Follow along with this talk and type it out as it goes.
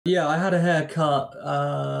Yeah, I had a haircut.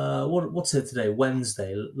 What's it today?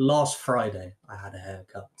 Wednesday. Last Friday, I had a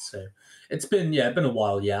haircut. So it's been a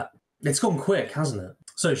while. Yeah, it's gone quick, hasn't it?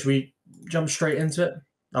 So should we jump straight into it?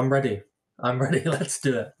 I'm ready. I'm ready. Let's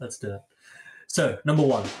do it. Let's do it. So number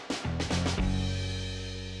one.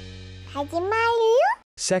 始まるよ。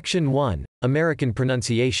 Section 1, American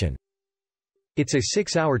Pronunciation. It's a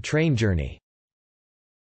 6-hour train journey.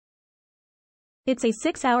 It's a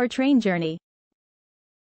 6-hour train journey.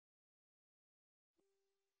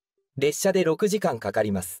 列車で6時間かか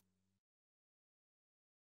ります。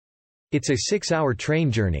It's a 6-hour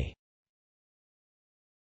train journey.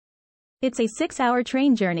 It's a 6-hour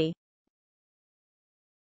train journey.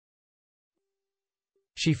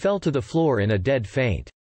 She fell to the floor in a dead faint.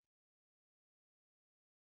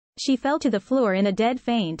 She fell to the floor in a dead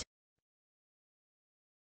faint.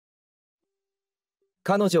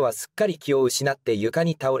 彼女はすっかり気を失って床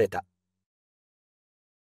に倒れた。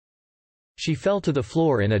She fell to the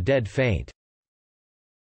floor in a dead faint.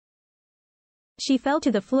 She fell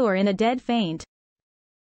to the floor in a dead faint.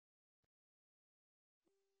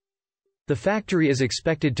 The factory is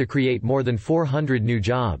expected to create more than 400 new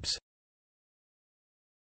jobs.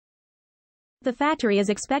 The factory is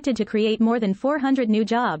expected to create more than 400 new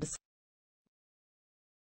jobs.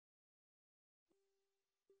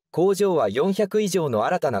 工場は400以上の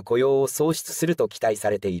新たな雇用を創出すると期待さ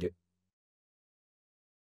れている。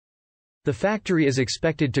The factory is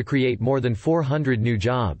expected to create more than 400 new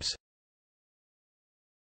jobs.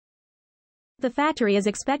 The factory is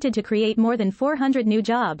expected to create more than 400 new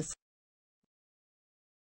jobs.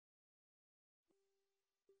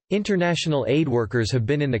 International aid workers have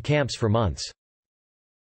been in the camps for months.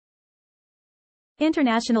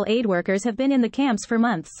 International aid workers have been in the camps for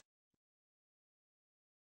months.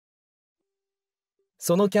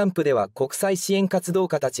 そのキャンプでは国際支援活動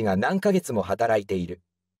家たちが何ヶ月も働いている。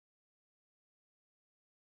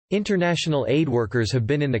International aid workers have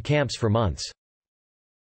been in the camps for months.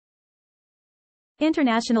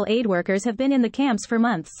 International aid workers have been in the camps for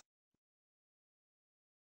months.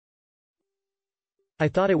 I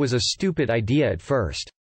thought it was a stupid idea at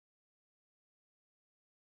first.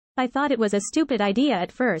 I thought it was a stupid idea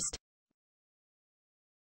at first.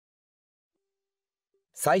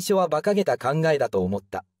 最初は馬鹿げた考えだと思っ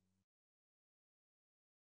た。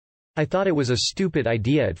I thought it was a stupid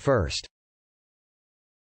idea at first.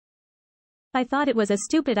 I thought it was a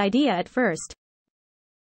stupid idea at first.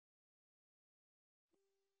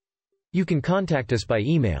 You can contact us by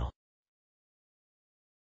email.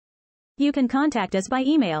 You can contact us by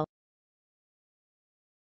email.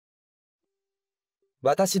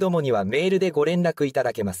 私どもにはメールでご連絡いた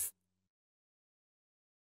だけます。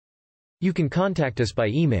You can contact us by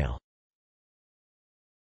email.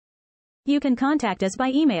 You can contact us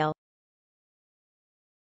by email.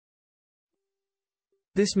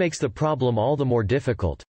 This makes the problem all the more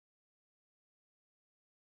difficult.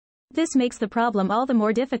 This makes the problem all the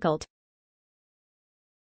more difficult.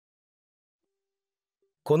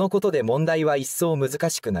 このことで問題は一層難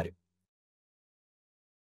しくなる。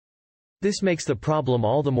This makes the problem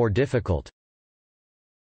all the more difficult.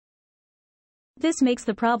 This makes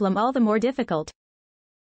the problem all the more difficult.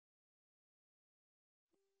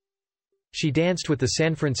 She danced with the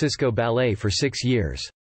San Francisco Ballet for 6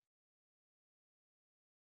 years.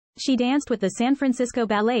 She danced with the San Francisco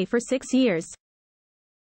Ballet for 6 years.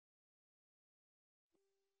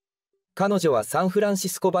 彼女はサンフランシ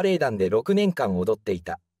スコバレエ団で6年間踊ってい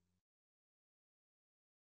た。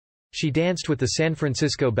She danced with the San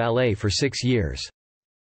Francisco Ballet for 6 years.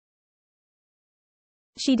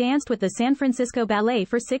 She danced with the San Francisco Ballet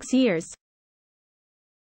for 6 years.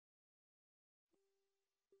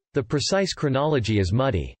 The precise chronology is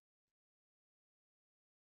muddy.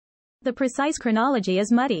 The precise chronology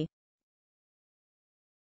is muddy.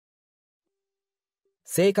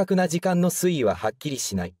 正確な時間の推移ははっきり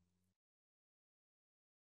しない。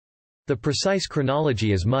The precise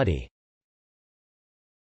chronology is muddy.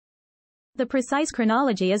 The precise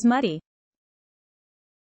chronology is muddy.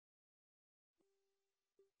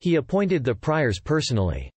 He appointed the priors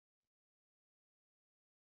personally.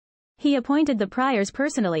 He appointed the priors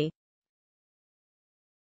personally.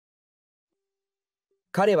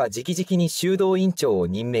 彼は直々に修道院長を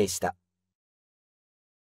任命した。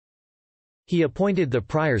He appointed the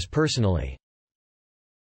priors personally.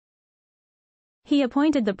 He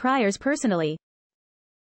appointed the priors personally.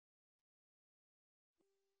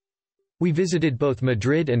 We visited both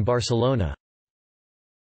Madrid and Barcelona.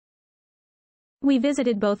 We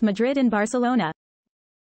visited both Madrid and Barcelona.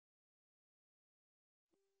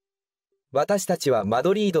 私たちはマ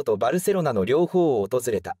ドリードとバルセロナの両方を訪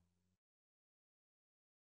れた。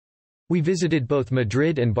We visited both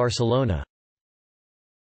Madrid and Barcelona.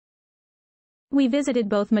 We visited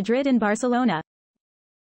both Madrid and Barcelona.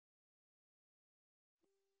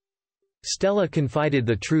 Stella confided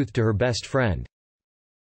the truth to her best friend.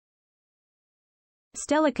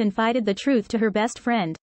 Stella confided the truth to her best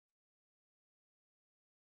friend.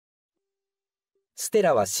 ステ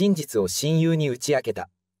ラは真実を親友に打ち明けた。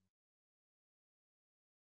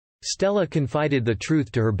Stella confided the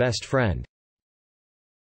truth to her best friend.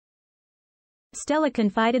 Stella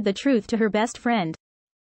confided the truth to her best friend.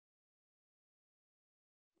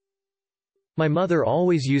 My mother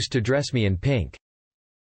always used to dress me in pink.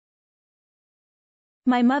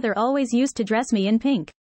 My mother always used to dress me in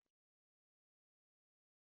pink.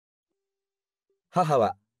 母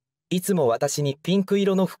はいつも私にピンク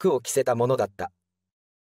色の服を着せたものだった。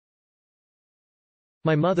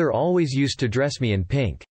My mother always used to dress me in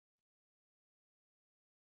pink.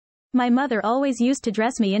 My mother always used to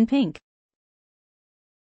dress me in pink.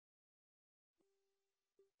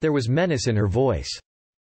 There was menace in her voice.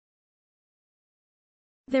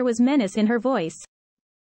 There was menace in her voice.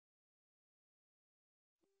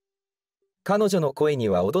 彼女の声に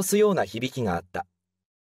は脅すような響きがあった。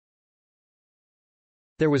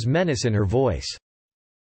There was menace in her voice.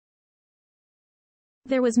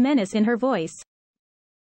 There was menace in her voice.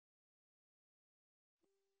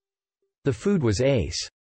 The food was ace.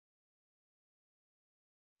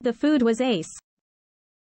 The food was ace.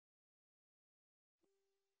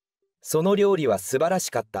 その料理は素晴らし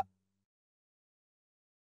かった。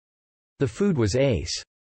The food was ace.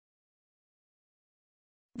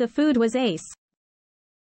 The food was ace.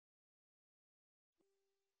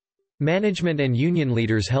 Management and union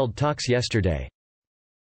leaders held talks yesterday.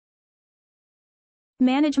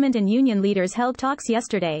 Management and union leaders held talks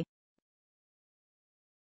yesterday.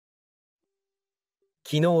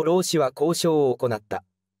 昨日労使は交渉を行った。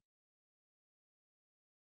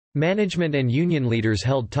Management and union leaders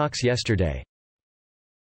held talks yesterday.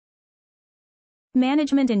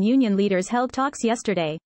 Management and union leaders held talks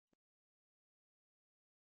yesterday.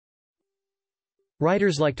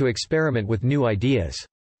 Writers like to experiment with new ideas.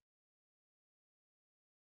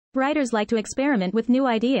 Writers like to experiment with new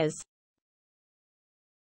ideas.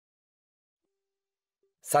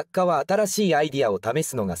 作家は新しいアイディアを試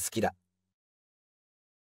すのが好きだ。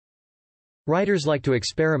Writers like to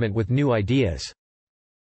experiment with new ideas.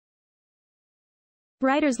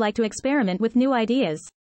 Writers like to experiment with new ideas.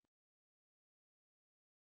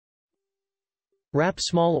 Wrap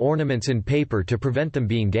small ornaments in paper to prevent them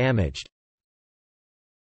being damaged.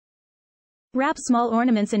 Wrap small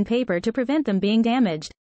ornaments in paper to prevent them being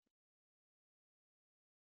damaged.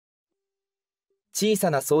 小さ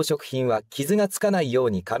な装飾品は傷がつかないよう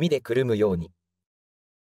に紙でくるむように。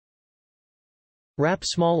Wrap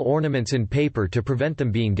small ornaments in paper to prevent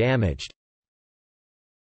them being damaged.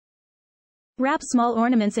 Wrap small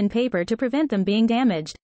ornaments in paper to prevent them being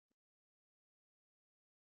damaged.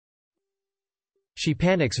 She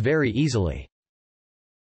panics very easily.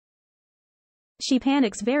 She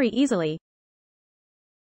panics very easily.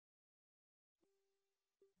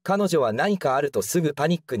 彼女は何かあるとすぐパ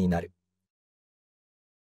ニックになる。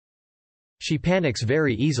She panics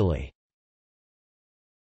very easily.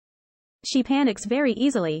 She panics very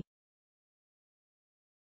easily.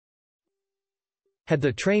 Had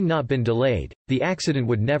the train not been delayed, the accident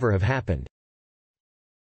would never have happened.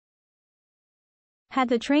 Had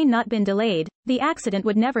the train not been delayed, the accident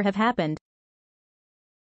would never have happened.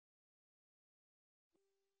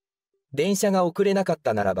 電車が遅れなかっ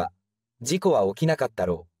たならば、事故は起きなかった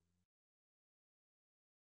ろ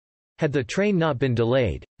う。Had the train not been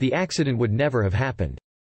delayed, the accident would never have happened.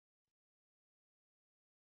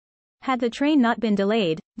 Had the train not been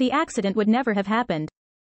delayed, the accident would never have happened.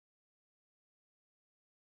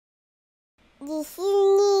 リスニ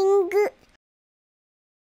ング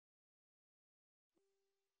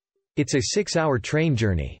It's a 6-hour train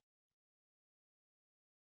journey.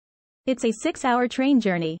 It's a 6-hour train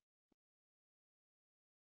journey.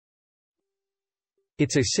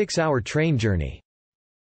 It's a 6-hour train journey.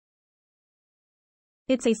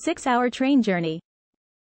 It's a 6-hour train journey.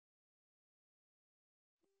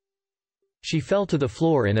 She fell to the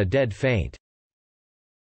floor in a dead faint.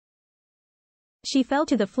 She fell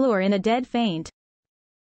to the floor in a dead faint.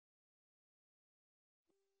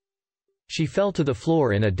 She fell to the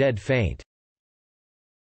floor in a dead faint.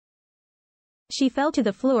 She fell to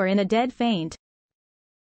the floor in a dead faint.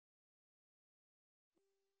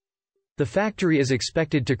 The factory is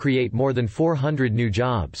expected to create more than 400 new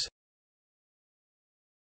jobs.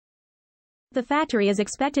 The factory is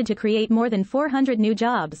expected to create more than 400 new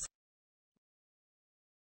jobs.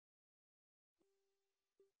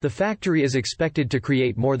 The factory is expected to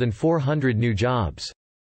create more than 400 new jobs.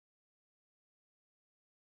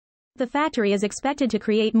 The factory is expected to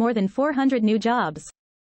create more than 400 new jobs.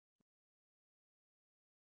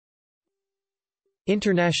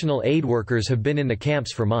 International aid workers have been in the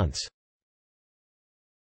camps for months.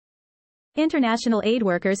 International aid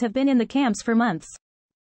workers have been in the camps for months.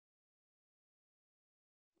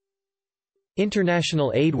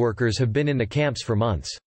 International aid workers have been in the camps for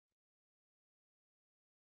months.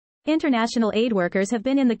 International aid workers have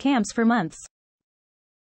been in the camps for months.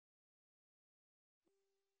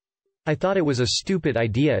 I thought it was a stupid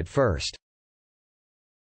idea at first.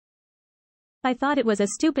 I thought it was a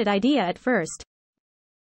stupid idea at first.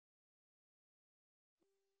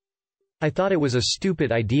 I thought it was a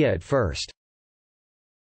stupid idea at first.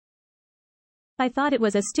 I thought it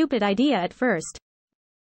was a stupid idea at first.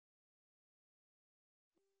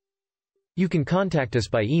 You can contact us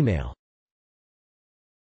by email.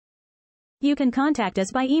 You can contact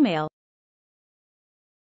us by email.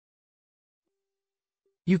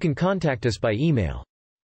 You can contact us by email.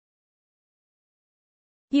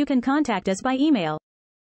 You can contact us by email.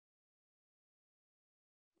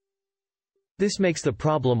 This makes the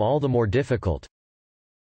problem all the more difficult.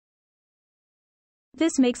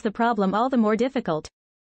 This makes the problem all the more difficult.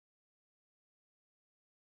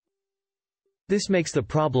 This makes the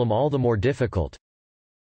problem all the more difficult.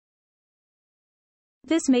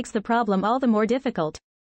 This makes the problem all the more difficult.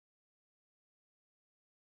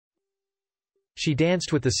 She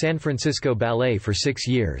danced with the San Francisco Ballet for 6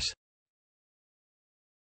 years.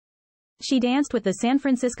 She danced with the San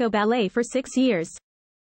Francisco Ballet for 6 years.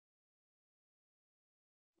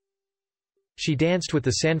 She danced with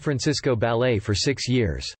the San Francisco Ballet for 6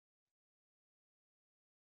 years.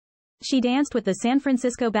 She danced with the San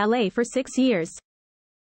Francisco Ballet for 6 years.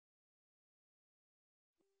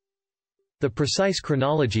 The precise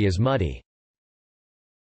chronology is muddy.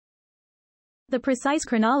 The precise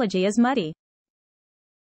chronology is muddy.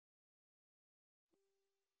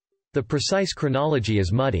 The precise chronology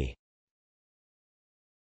is muddy.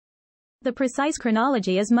 The precise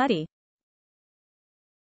chronology is muddy.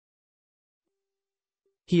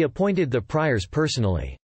 He appointed the priors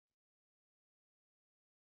personally.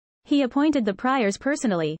 He appointed the priors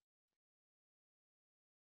personally.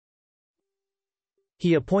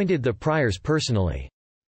 He appointed the priors personally.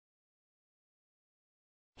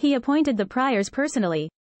 He appointed the priors personally.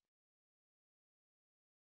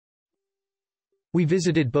 We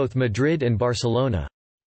visited both Madrid and Barcelona.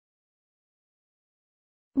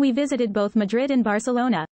 We visited both Madrid and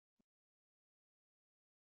Barcelona.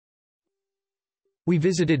 We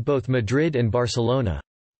visited both Madrid and Barcelona.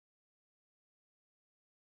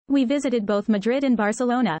 We visited both Madrid and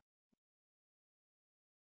Barcelona.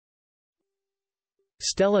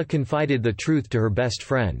 Stella confided the truth to her best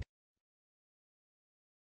friend.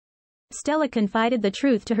 Stella confided the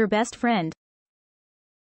truth to her best friend.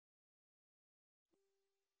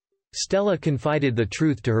 Stella confided the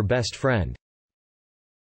truth to her best friend.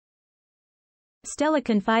 Stella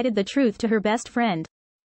confided the truth to her best friend.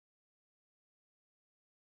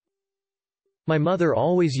 My mother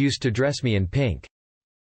always used to dress me in pink.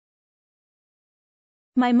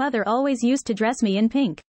 My mother always used to dress me in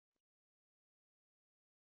pink.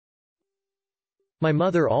 My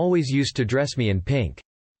mother always used to dress me in pink.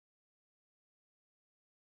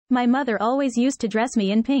 My mother always used to dress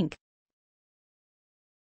me in pink.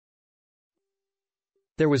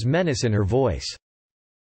 There was menace in her voice.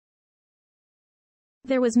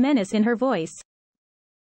 There was menace in her voice.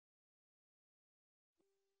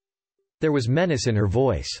 There was menace in her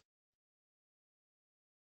voice.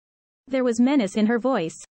 There was menace in her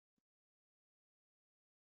voice.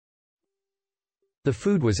 The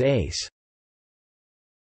food was ace.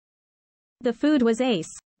 The food was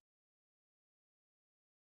ace.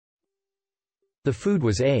 The food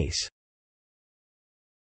was ace.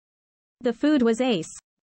 The food was ace.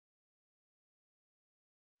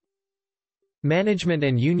 Management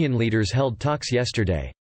and union leaders held talks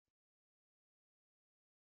yesterday.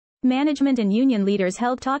 Management and union leaders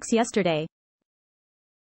held talks yesterday.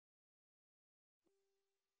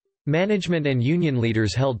 Management and union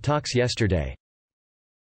leaders held talks yesterday.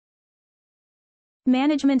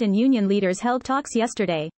 Management and union leaders held talks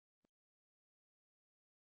yesterday.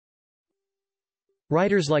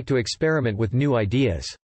 Writers like to experiment with new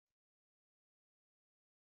ideas.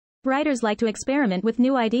 Writers like to experiment with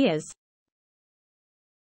new ideas.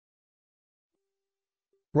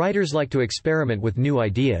 Writers like to experiment with new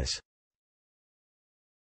ideas.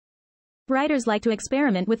 Writers like to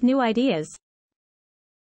experiment with new ideas.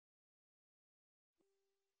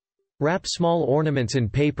 Wrap small ornaments in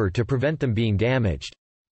paper to prevent them being damaged.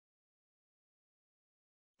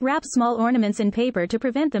 Wrap small ornaments in paper to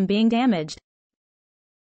prevent them being damaged.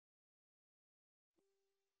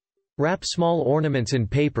 Wrap small ornaments in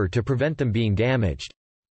paper to prevent them being damaged.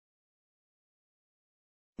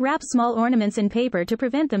 Wrap small ornaments in paper to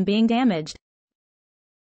prevent them being damaged.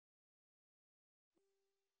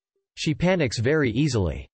 She panics very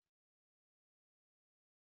easily.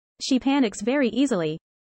 She panics very easily.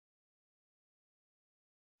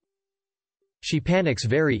 She panics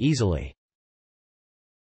very easily.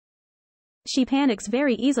 She panics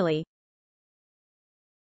very easily.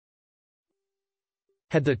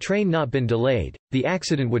 Had the train not been delayed, the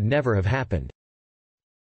accident would never have happened.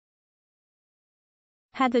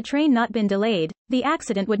 Had the train not been delayed, the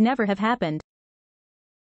accident would never have happened.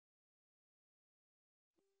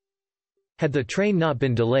 Had the train not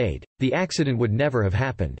been delayed, the accident would never have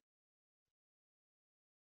happened.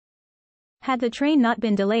 Had the train not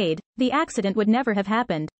been delayed, the accident would never have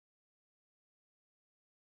happened.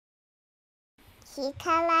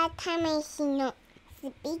 力試しのス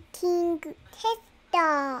ピーキングテスト。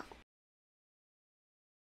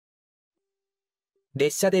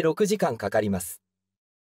列車で6時間かかります。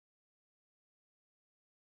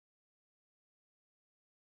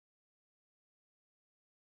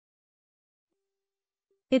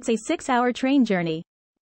It's a 6-hour train journey.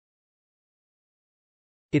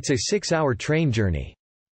 It's a 6-hour train journey.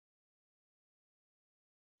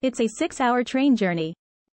 It's a 6-hour train journey.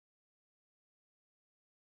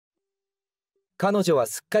 彼女は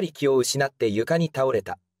すっかり気を失って床に倒れ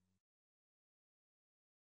た。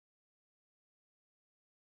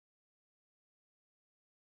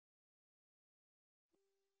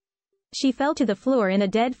She fell to the floor in a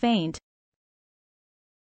dead faint.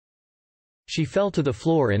 She fell to the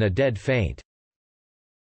floor in a dead faint.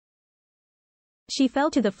 She fell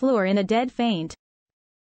to the floor in a dead faint.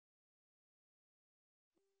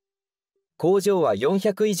 工場は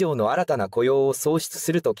400以上の新たな雇用を創出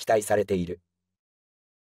すると期待されている。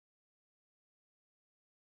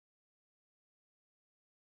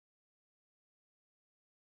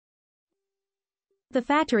The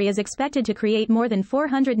factory is expected to create more than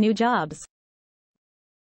 400 new jobs.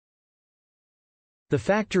 The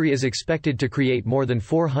factory is expected to create more than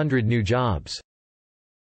 400 new jobs.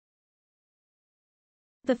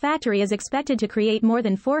 The factory is expected to create more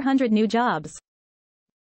than 400 new jobs.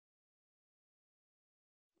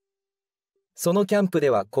 そのキャンプで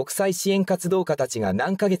は国際支援活動家たちが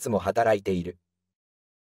何ヶ月も働いている。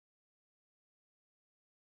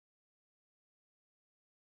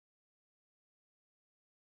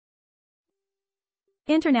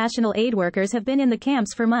International aid workers have been in the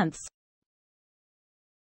camps for months.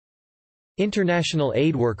 International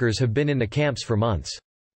aid workers have been in the camps for months.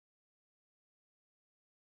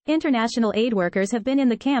 International aid workers have been in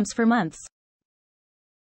the camps for months.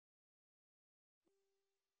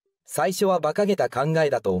 最初は馬鹿げた考え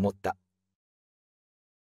だと思った。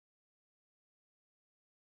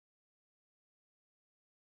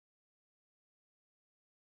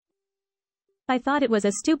I thought it was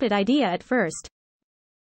a stupid idea at first.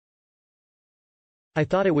 I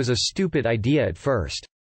thought it was a stupid idea at first.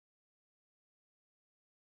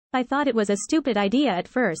 I thought it was a stupid idea at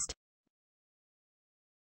first.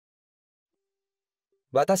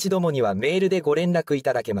 私どもにはメールでご連絡い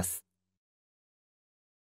ただけます。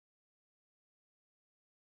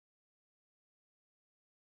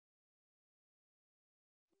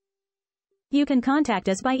You can contact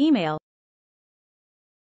us by email.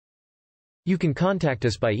 You can contact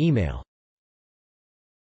us by email.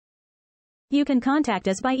 You can contact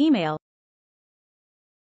us by email.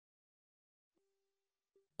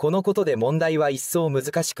 このことで問題は一層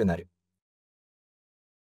難しくなる。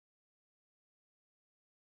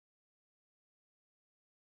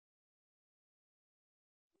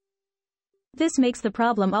This makes the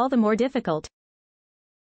problem all the more difficult.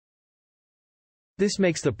 This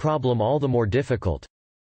makes the problem all the more difficult.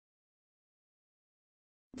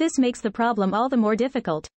 This makes the problem all the more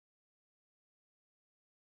difficult.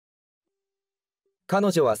 彼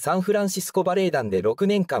女はサンフランシスコバレエ団で6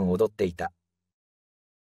年間踊っていた。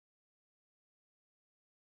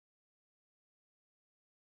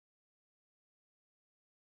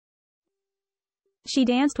She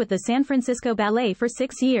danced with the San Francisco Ballet for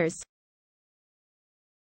 6 years.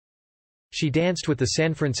 She danced with the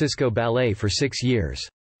San Francisco Ballet for 6 years.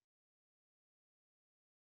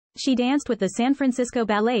 She danced with the San Francisco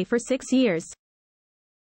Ballet for 6 years.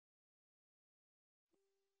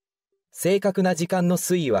 正確な時間の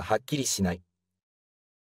推移ははっきりしない。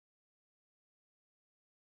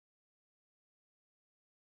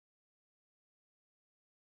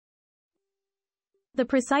The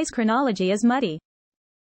precise chronology is muddy.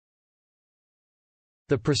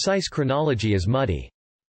 The precise chronology is muddy.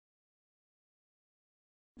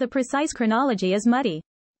 The precise chronology is muddy.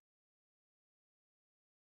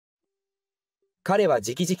 彼は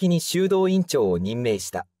直々に修道院長を任命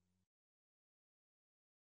した。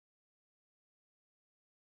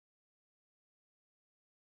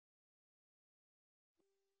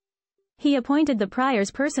He appointed the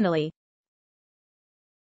priors personally.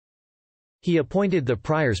 He appointed the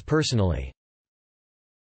priors personally.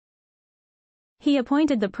 He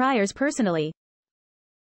appointed the priors personally.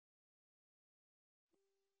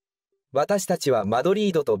 私たちはマドリ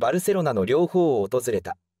ードとバルセロナの両方を訪れ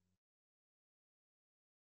た。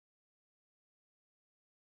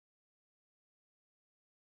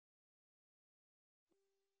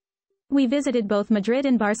We visited both Madrid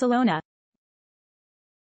and Barcelona.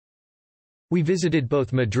 We visited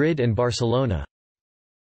both Madrid and Barcelona.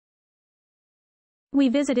 We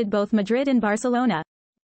visited both Madrid and Barcelona.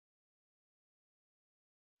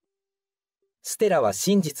 ステラは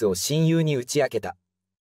真実を親友に打ち明けた。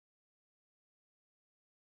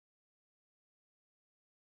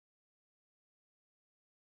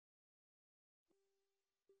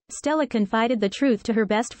Stella confided the truth to her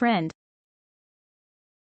best friend.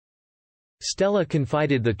 Stella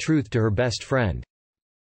confided the truth to her best friend.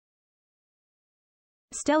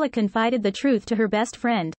 Stella confided the truth to her best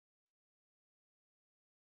friend.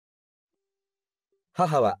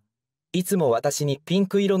 母はいつも私にピン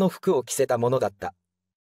ク色の服を着せたものだった。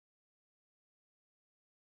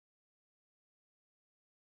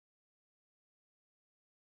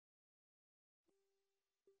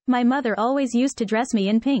My mother always used to dress me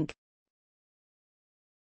in pink.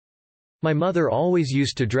 My mother always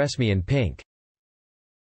used to dress me in pink.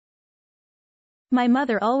 My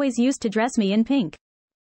mother always used to dress me in pink.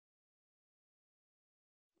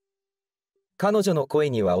 彼女の声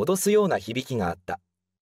には脅すような響きがあった。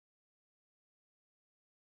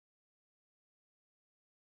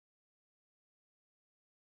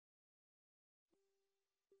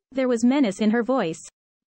There was menace in her voice.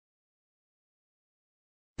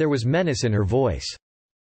 There was menace in her voice.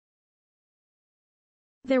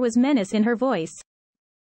 There was menace in her voice.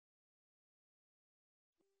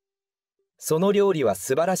 その料理は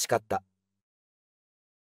素晴らしかった。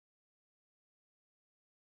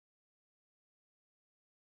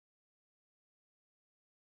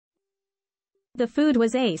The food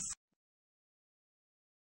was ace.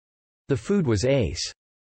 The food was ace.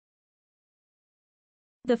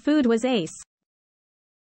 The food was ace.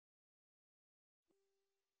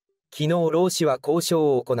 昨日老師は交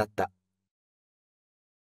渉を行った。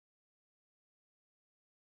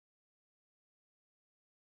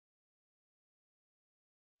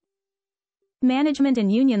Management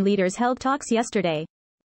and union leaders held talks yesterday.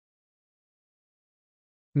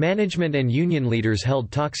 Management and union leaders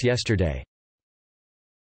held talks yesterday.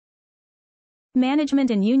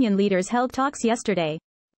 Management and union leaders held talks yesterday.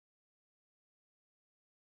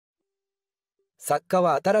 作家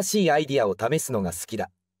は新しいアイディアを試すのが好きだ。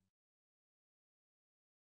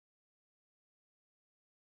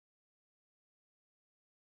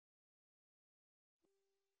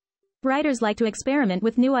Writers like to experiment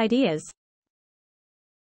with new ideas.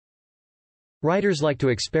 Writers like to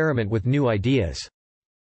experiment with new ideas.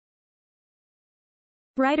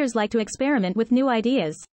 Writers like to experiment with new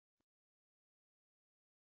ideas.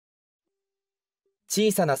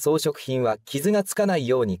 小さな装飾品は傷がつかない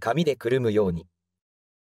ように紙でくるむように。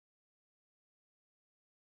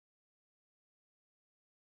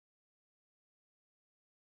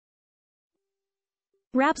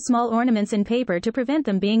Wrap small ornaments in paper to prevent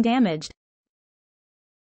them being damaged.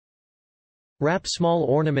 Wrap small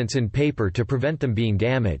ornaments in paper to prevent them being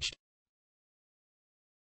damaged.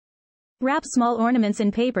 Wrap small ornaments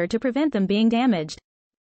in paper to prevent them being damaged.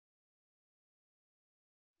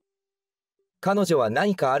 彼女は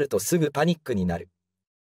何かあるとすぐパニックになる。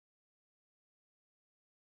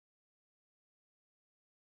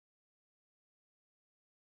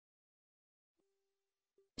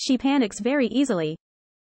She panics very easily.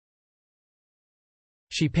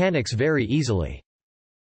 She panics very easily.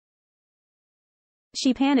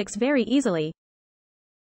 She panics very easily.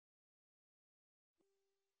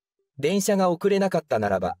 電車が遅れなかったな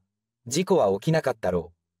らば、事故は起きなかった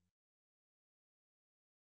ろう。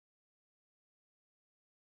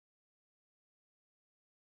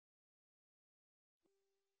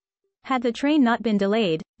Had the train not been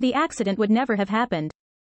delayed, the accident would never have happened.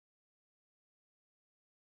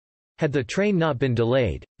 Had the train not been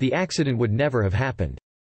delayed, the accident would never have happened.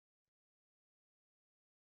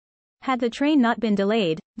 Had the train not been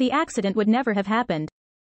delayed, the accident would never have happened.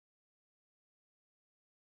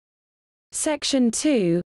 Section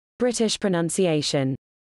 2. British pronunciation.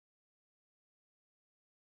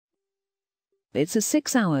 It's a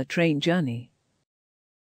 6-hour train journey.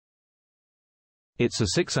 It's a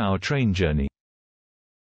 6-hour train journey.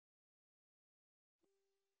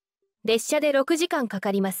 列車で6時間か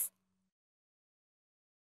かります。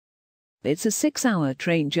It's a 6-hour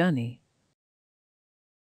train journey.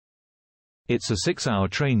 It's a 6-hour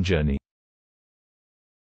train journey.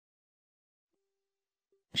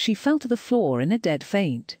 She fell to the floor in a dead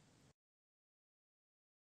faint.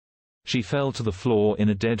 She fell to the floor in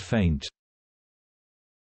a dead faint.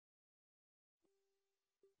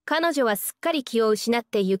 彼女はすっかり気を失っ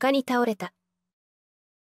て床に倒れた。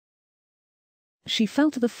She fell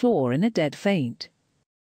to the floor in a dead faint.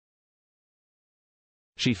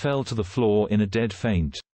 She fell to the floor in a dead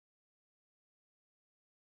faint.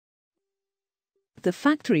 The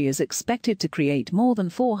factory is expected to create more than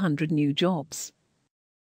 400 new jobs.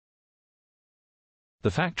 The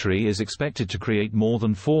factory is expected to create more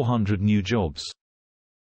than 400 new jobs.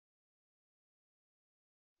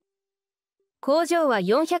 工場は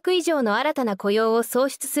400以上の新たな雇用を創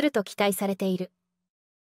出すると期待されている。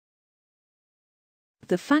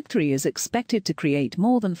The factory is expected to create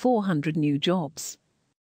more than 400 new jobs.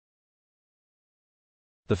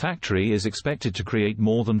 The factory is expected to create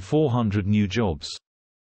more than 400 new jobs.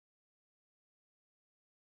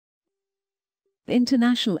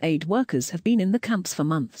 International aid workers have been in the camps for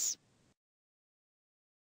months.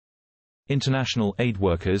 International aid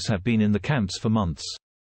workers have been in the camps for months.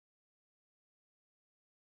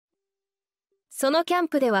 そのキャン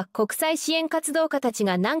プでは国際支援活動家たち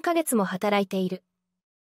が何ヶ月も働いている。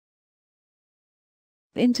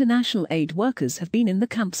International aid workers have been in the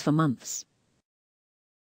camps for months.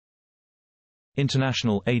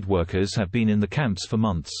 International aid workers have been in the camps for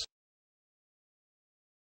months.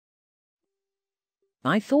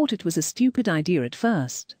 I thought it was a stupid idea at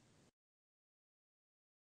first.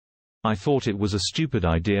 I thought it was a stupid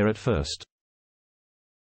idea at first.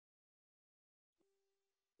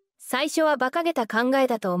 最初は馬鹿げた考え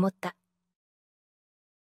だと思った。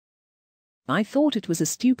I thought it was a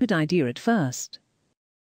stupid idea at first.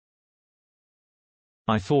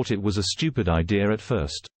 I thought it was a stupid idea at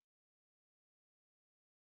first.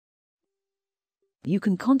 You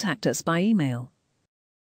can contact us by email.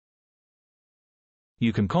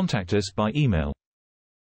 You can contact us by email.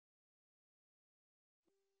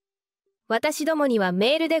 私どもには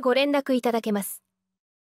メールでご連絡いただけます。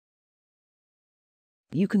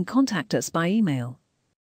You can contact us by email.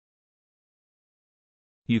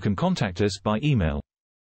 You can contact us by email.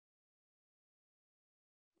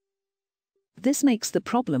 This makes the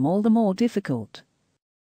problem all the more difficult.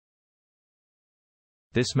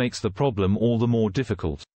 This makes the problem all the more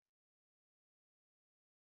difficult.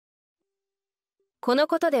 この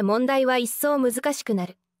ことで問題は一層難しくな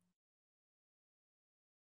る。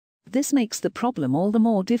This makes the problem all the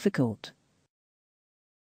more difficult.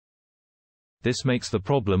 This makes the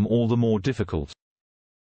problem all the more difficult.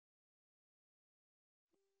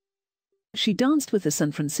 She danced with the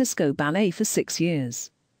San Francisco Ballet for 6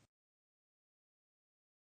 years.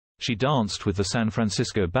 She danced with the San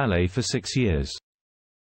Francisco Ballet for 6 years.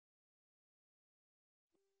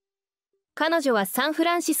 彼女はサンフ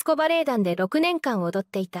ランシスコバレエ団で6年間踊っ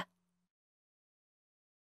ていた。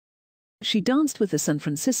She danced with the San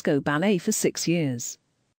Francisco Ballet for 6 years.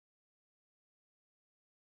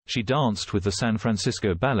 She danced with the San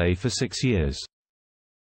Francisco Ballet for 6 years.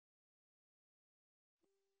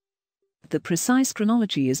 The precise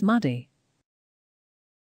chronology is muddy.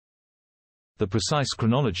 The precise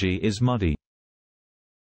chronology is muddy.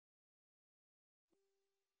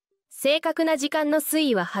 正確な時間の推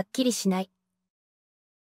移ははっきりしない。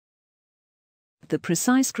The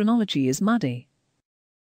precise chronology is muddy.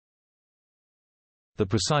 The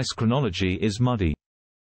precise chronology is muddy.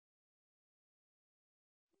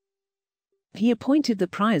 He appointed the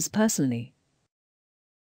priors personally.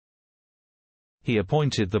 He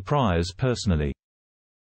appointed the priors personally.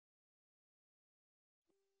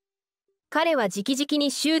 彼は直々に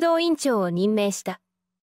修道院長を任命した。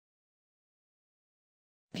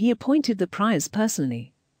He appointed the priors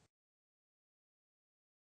personally.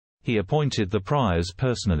 He appointed the priors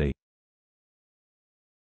personally.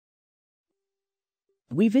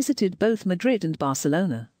 We visited both Madrid and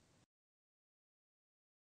Barcelona.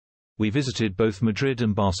 We visited both Madrid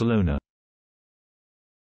and Barcelona.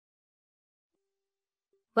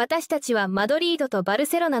 私たちはマドリードとバル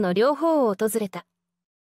セロナの両方を訪れた。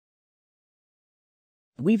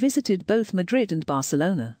We visited both Madrid and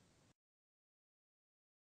Barcelona.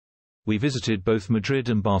 We visited both Madrid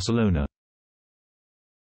and Barcelona.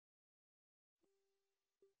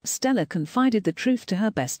 Stella confided the truth to her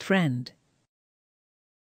best friend.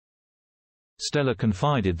 Stella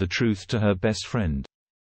confided the truth to her best friend.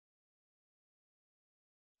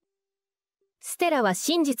 ステラは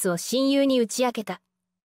真実を親友に打ち明けた。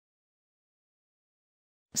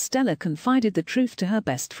Stella confided the truth to her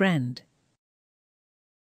best friend.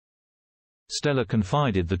 Stella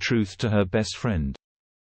confided the truth to her best friend.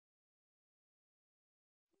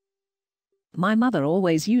 My mother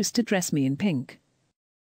always used to dress me in pink.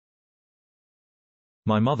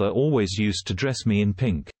 My mother always used to dress me in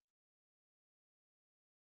pink.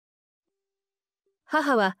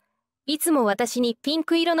 母はいつも私にピン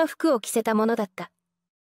ク色の服を着せたものだった。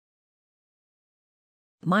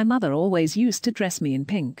My mother always used to dress me in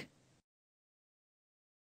pink.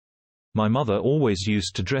 My mother always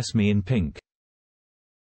used to dress me in pink.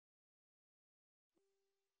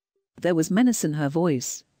 There was menace in her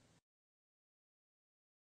voice.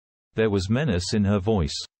 There was menace in her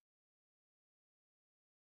voice.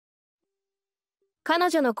 彼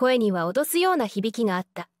女の声には脅すような響きがあっ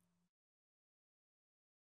た。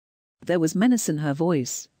There was menace in her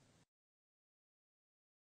voice.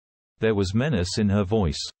 There was menace in her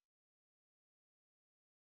voice.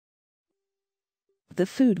 The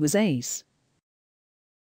food was ace.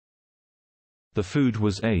 The food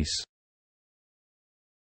was ace.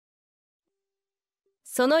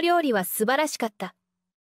 その料理は素晴らしかった。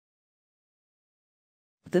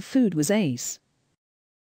The food was ace.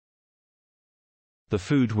 The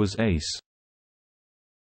food was ace.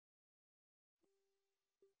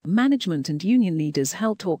 Management and union leaders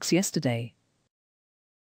held talks yesterday.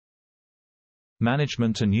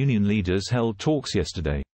 Management and union leaders held talks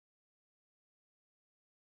yesterday.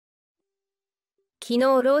 昨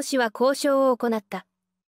日労使は交渉を行った。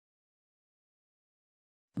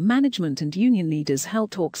Management and union leaders held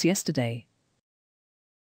talks yesterday.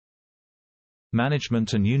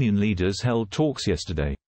 Management and union leaders held talks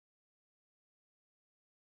yesterday.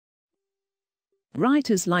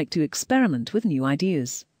 Writers like to experiment with new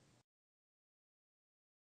ideas.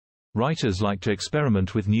 Writers like to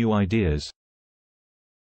experiment with new ideas.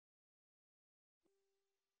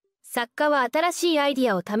 作家は新しいアイデ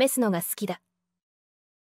ィアを試すのが好きだ。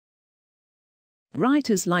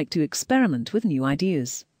Writers like to experiment with new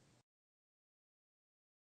ideas.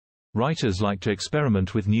 Writers like to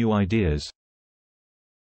experiment with new ideas.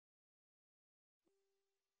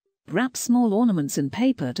 Wrap small ornaments in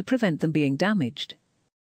paper to prevent them being damaged.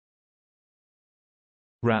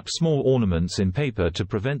 Wrap small ornaments in paper to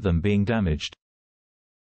prevent them being damaged.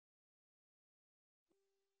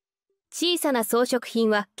 小さな装飾品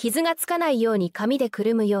は傷がつかないように紙でく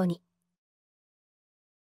るむように。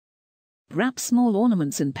Wrap small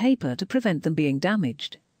ornaments in paper to prevent them being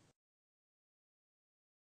damaged.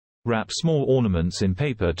 Wrap small ornaments in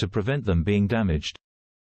paper to prevent them being damaged.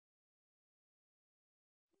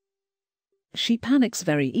 She panics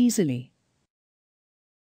very easily.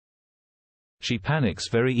 She panics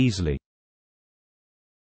very easily.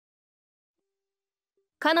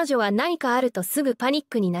 彼女は何かあるとすぐパニッ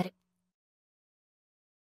クになる。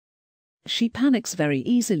She panics very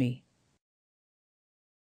easily.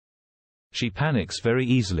 She panics very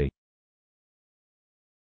easily.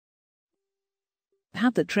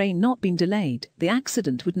 Had the train not been delayed, the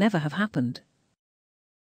accident would never have happened.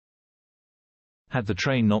 Had the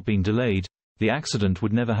train not been delayed, the accident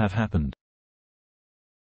would never have happened.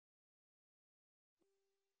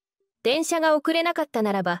 電車が遅れなかった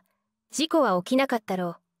ならば、事故は起きなかった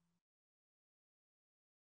ろ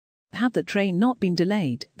う。Had the train not been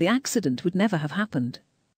delayed, the accident would never have happened.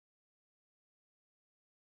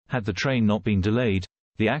 Had the train not been delayed,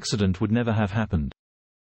 the accident would never have happened.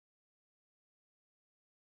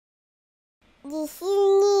 リスニ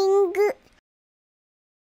ング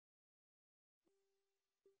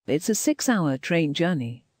It's a 6-hour train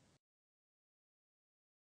journey.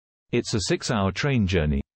 It's a 6-hour train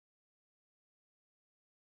journey.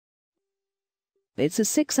 It's a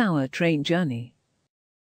 6-hour train journey.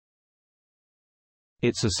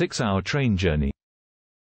 It's a 6-hour train journey.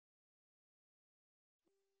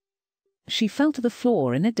 She fell to the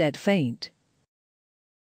floor in a dead faint.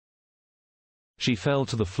 She fell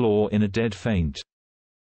to the floor in a dead faint.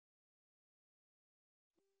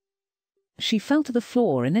 She fell to the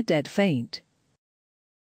floor in a dead faint.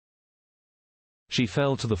 She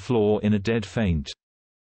fell to the floor in a dead faint.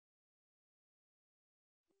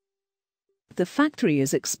 The factory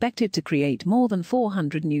is expected to create more than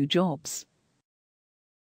 400 new jobs.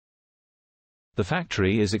 The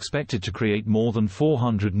factory is expected to create more than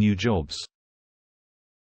 400 new jobs.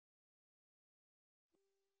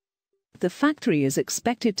 The factory is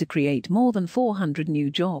expected to create more than 400 new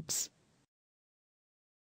jobs.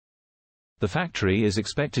 The factory is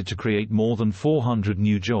expected to create more than 400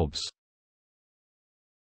 new jobs.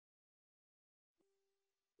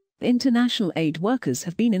 International aid workers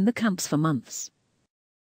have been in the camps for months.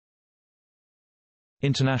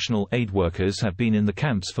 International aid workers have been in the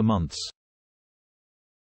camps for months.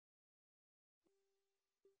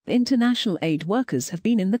 International aid workers have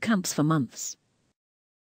been in the camps for months.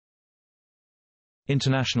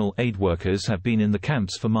 International aid workers have been in the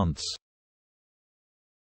camps for months.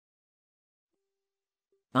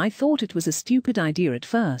 I thought it was a stupid idea at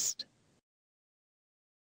first.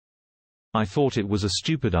 I thought it was a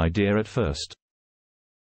stupid idea at first.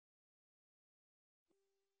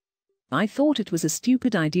 I thought it was a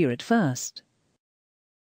stupid idea at first.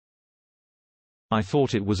 I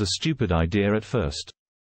thought it was a stupid idea at first.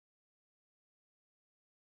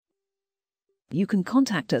 You can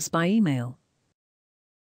contact us by email.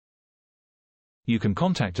 You can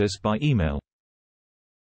contact us by email.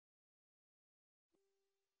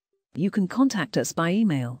 You can contact us by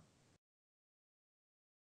email.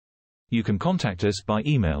 You can contact us by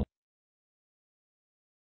email.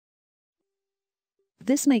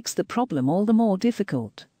 This makes the problem all the more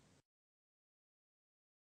difficult.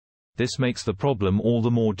 This makes the problem all the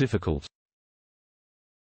more difficult.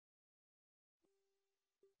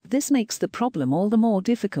 This makes the problem all the more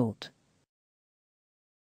difficult.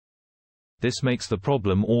 This makes the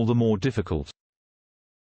problem all the more difficult.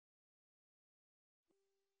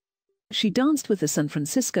 She danced with the San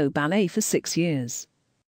Francisco Ballet for 6 years.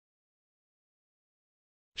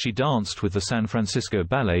 She danced with the San Francisco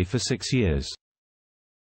Ballet for 6 years.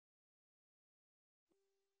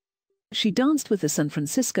 She danced with the San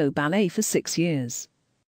Francisco Ballet for 6 years.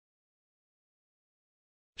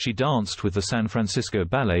 She danced with the San Francisco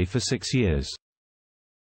Ballet for 6 years.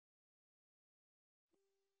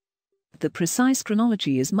 The precise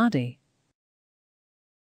chronology is muddy.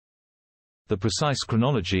 The precise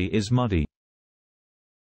chronology is muddy.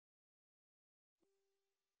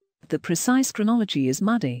 The precise chronology is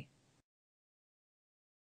muddy.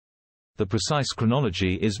 The precise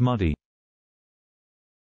chronology is muddy.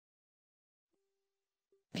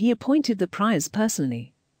 He appointed the priors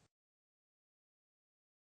personally.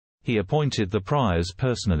 He appointed the priors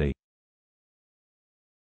personally.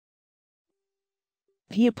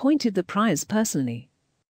 He appointed the priors personally.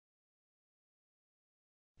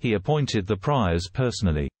 He appointed the priors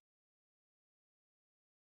personally.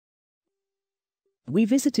 We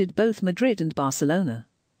visited both Madrid and Barcelona.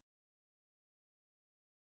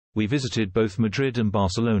 We visited both Madrid and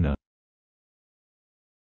Barcelona.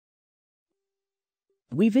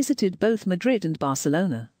 We visited both Madrid and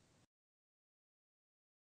Barcelona.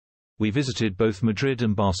 We visited both Madrid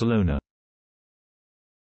and Barcelona.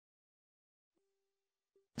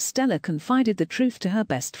 Stella confided the truth to her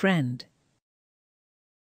best friend.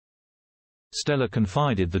 Stella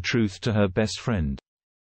confided the truth to her best friend.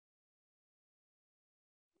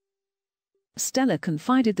 Stella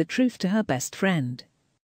confided the truth to her best friend.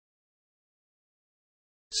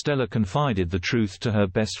 Stella confided the truth to her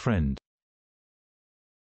best friend.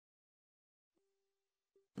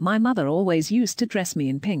 My mother always used to dress me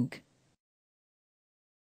in pink.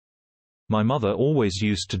 My mother always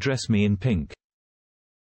used to dress me in pink.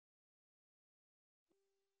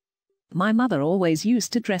 My mother always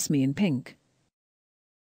used to dress me in pink.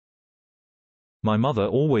 My mother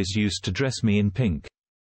always used to dress me in pink.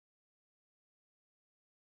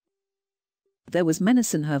 There was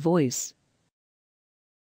menace in her voice.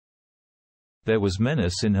 There was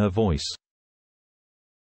menace in her voice.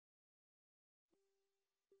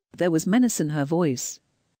 There was menace in her voice.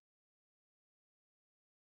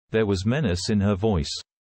 There was menace in her voice.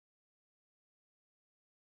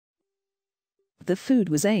 The food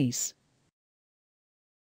was ace.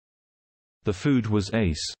 The food was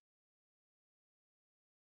ace.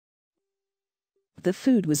 The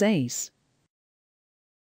food was ace.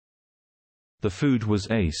 The food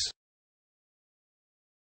was ace.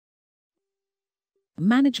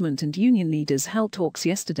 Management and union leaders held talks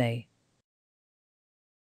yesterday.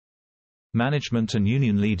 Management and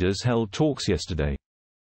union leaders held talks yesterday.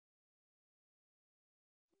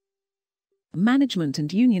 Management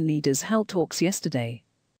and union leaders held talks yesterday.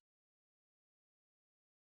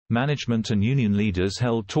 Management and union leaders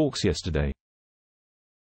held talks yesterday.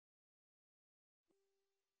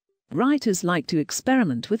 Writers like to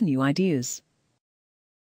experiment with new ideas.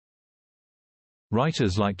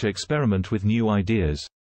 Writers like to experiment with new ideas.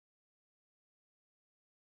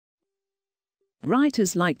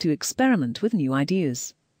 Writers like to experiment with new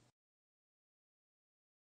ideas.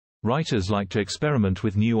 Writers like to experiment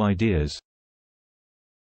with new ideas.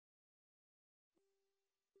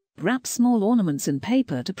 Wrap small ornaments in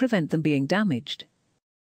paper to prevent them being damaged.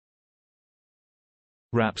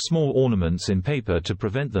 Wrap small ornaments in paper to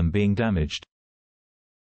prevent them being damaged.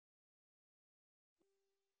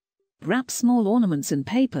 Wrap small ornaments in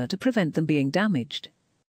paper to prevent them being damaged.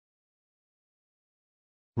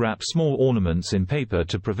 Wrap small ornaments in paper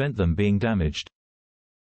to prevent them being damaged.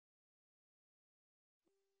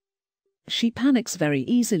 She panics very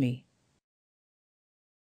easily.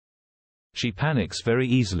 She panics very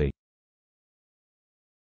easily.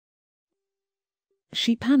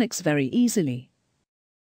 She panics very easily.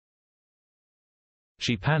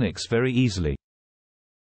 She panics very easily.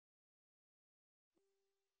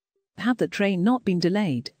 Had the train not been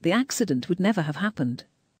delayed, the accident would never have happened.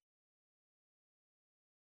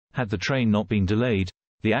 Had the train not been delayed,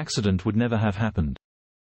 the accident would never have happened.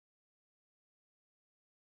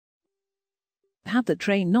 Had the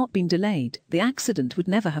train not been delayed, the accident would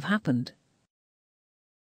never have happened.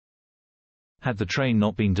 Had the train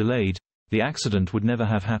not been delayed, the accident would never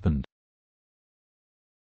have happened.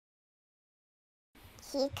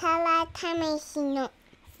 力試しの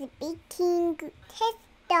スピーキングテス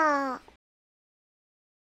ト。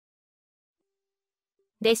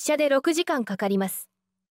列車で6時間かかります。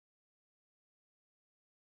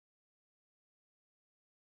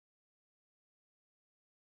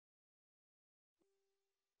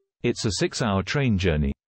It's a 6-hour train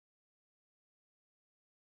journey.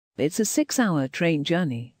 It's a 6-hour train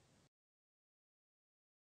journey.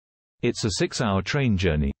 It's a 6-hour train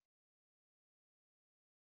journey.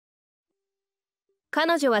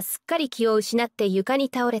 彼女はすっかり気を失って床に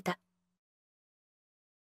倒れた。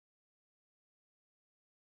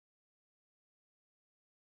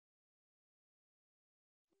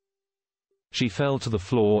She fell to the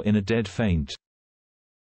floor in a dead faint.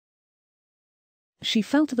 She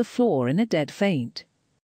fell to the floor in a dead faint.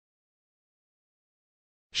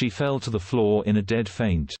 She fell to the floor in a dead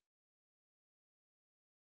faint.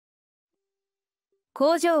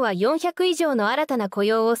 工場は400以上の新たな雇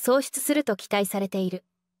用を創出すると期待されている。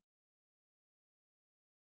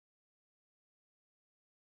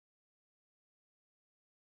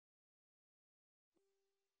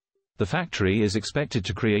The factory is expected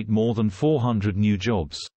to create more than 400 new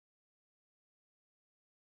jobs.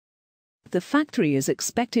 The factory is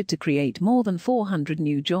expected to create more than 400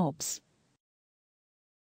 new jobs.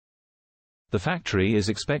 The factory is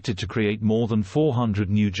expected to create more than 400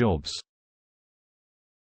 new jobs.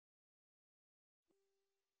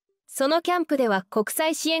 そのキャンプでは国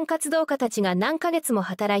際支援活動家たちが何ヶ月も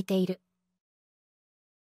働いている。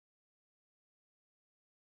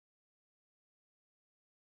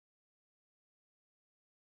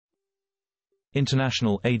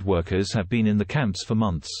International aid workers have been in the camps for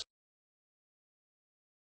months.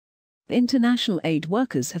 International aid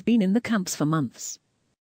workers have been in the camps for months.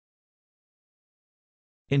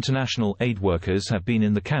 International aid workers have been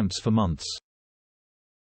in the camps for months.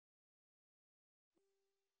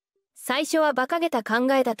 最初は馬鹿げた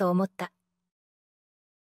考えだと思った。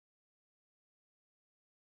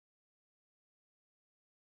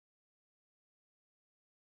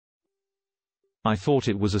I thought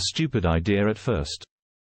it was a stupid idea at first.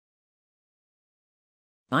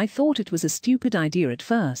 I thought it was a stupid idea at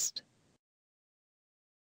first.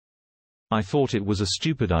 I thought it was a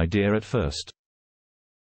stupid idea at first.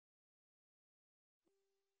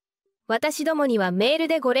 私どもにはメール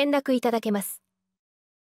でご連絡いただけます。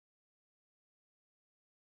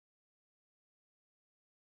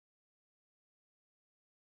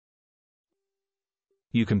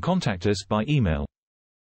You can contact us by email.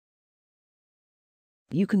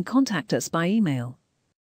 You can contact us by email.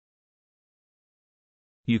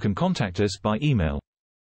 You can contact us by email.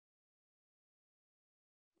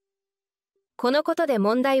 このことで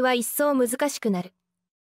問題は一層難しくなる。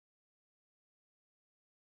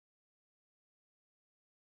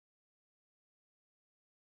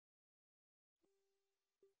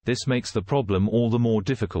This makes the problem all the more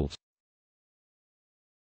difficult.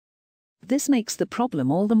 This makes the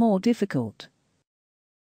problem all the more difficult.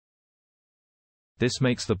 This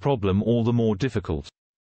makes the problem all the more difficult.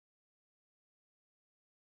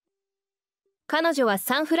 彼女は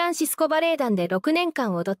サンフランシスコバレエ団で6年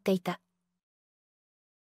間踊っていた。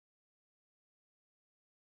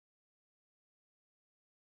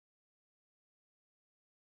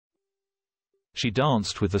She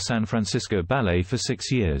danced with the San Francisco Ballet for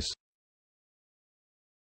 6 years.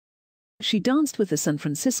 She danced with the San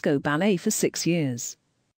Francisco Ballet for 6 years.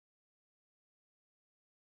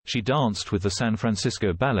 She danced with the San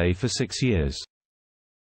Francisco Ballet for 6 years.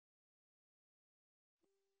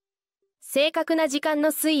 正確な時間の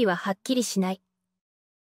推移ははっきりしない。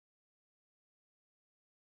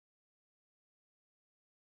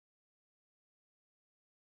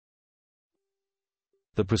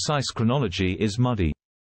The precise chronology is muddy.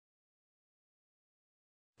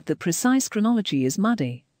 The precise chronology is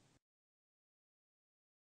muddy.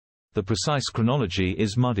 The precise chronology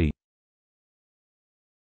is muddy.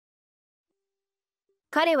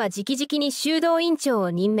 彼は直々に修道院長を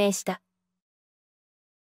任命した。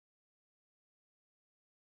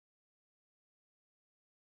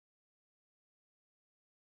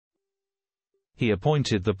He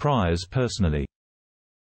appointed the priors personally.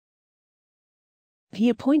 He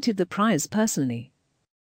appointed the priors personally.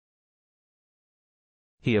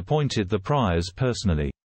 He appointed the priors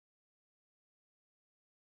personally.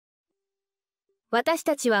 私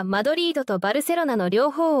たちはマドリードとバルセロナの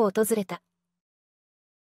両方を訪れた。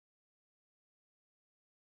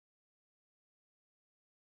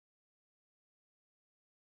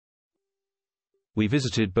We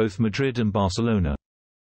visited both Madrid and Barcelona.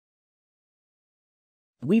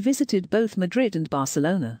 We visited both Madrid and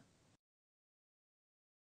Barcelona.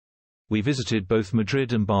 We visited both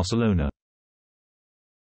Madrid and Barcelona.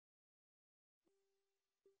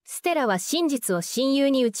 ステラは真実を親友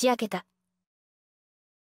に打ち明けた。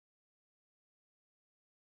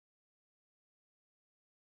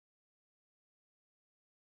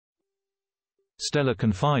Stella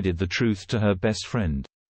confided the truth to her best friend.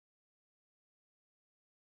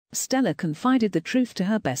 Stella confided the truth to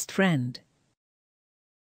her best friend.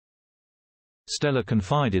 Stella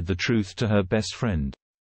confided the truth to her best friend.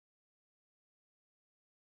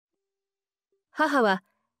 母は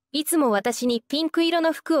いつも私にピンク色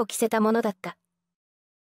の服を着せたものだった。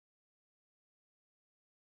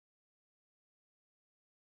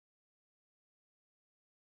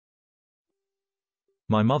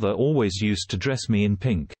My mother always used to dress me in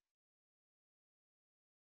pink.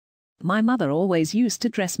 My mother always used to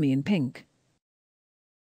dress me in pink.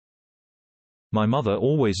 My mother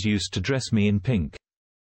always used to dress me in pink.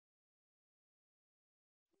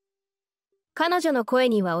 彼女の声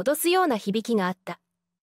には脅すような響きがあった。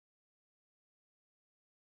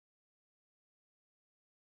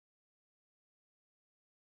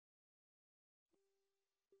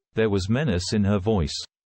There was menace in her voice.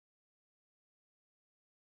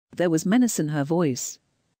 There was menace in her voice.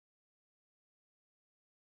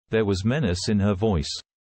 There was menace in her voice.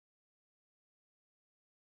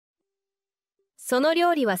 その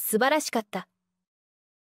料理は素晴らしかった。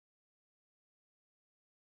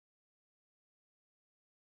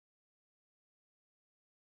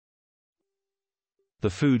The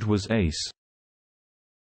food was ace.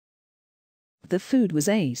 The food was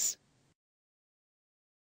ace.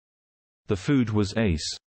 The food was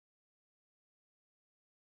ace.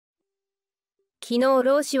 昨日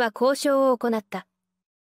老子は交渉を行った。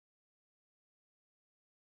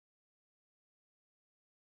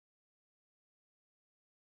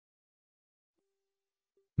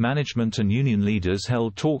Management and union leaders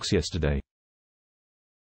held talks yesterday.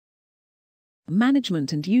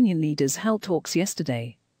 Management and union leaders held talks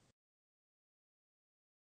yesterday.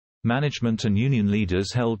 Management and union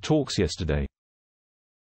leaders held talks yesterday.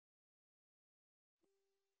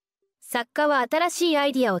 作家は新しいア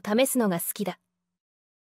イディアを試すのが好きだ。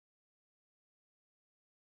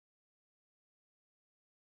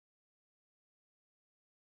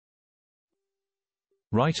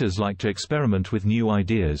Writers like to experiment with new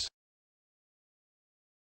ideas.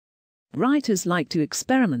 Writers like to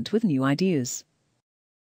experiment with new ideas.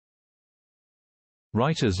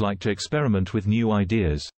 Writers like to experiment with new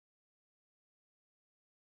ideas.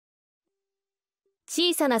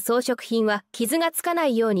 小さな装飾品は傷がつかな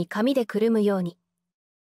いように紙でくるむように。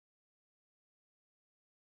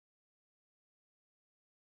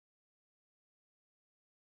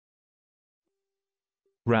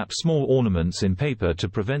Wrap small ornaments in paper to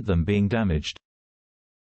prevent them being damaged.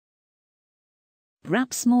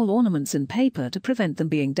 Wrap small ornaments in paper to prevent them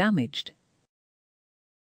being damaged.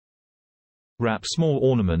 Wrap small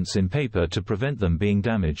ornaments in paper to prevent them being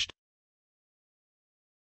damaged.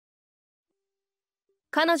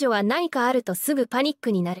 彼女は何かあるとすぐパニッ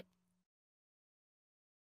クになる。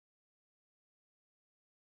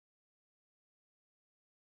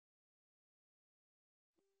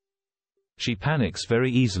She panics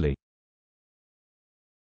very easily.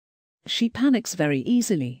 She panics very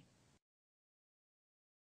easily.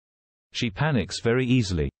 She panics very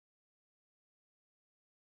easily.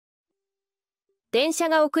 電車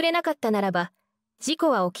が遅れなかったならば、事故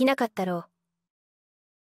は起きなかったろう。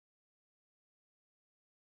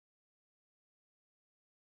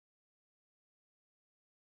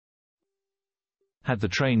Had the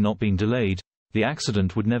train not been delayed, the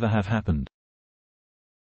accident would never have happened.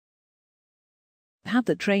 Had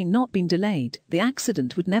the train not been delayed, the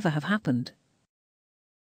accident would never have happened.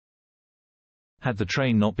 Had the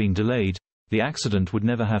train not been delayed, the accident would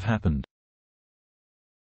never have happened.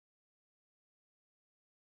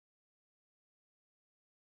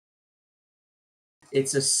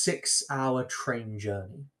 It's a 6-hour train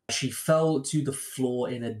journey. She fell to the floor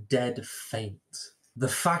in a dead faint. The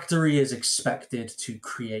factory is expected to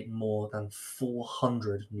create more than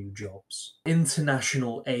 400 new jobs.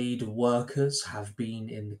 International aid workers have been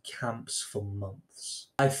in the camps for months.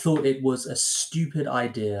 I thought it was a stupid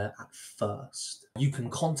idea at first. You can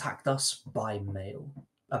contact us by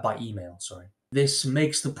email, sorry. This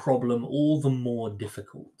makes the problem all the more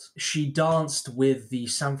difficult. She danced with the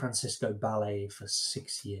San Francisco Ballet for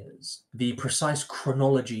 6 years. The precise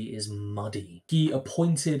chronology is muddy. He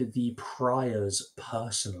appointed the priors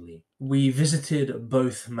personally. We visited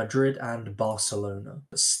both Madrid and Barcelona.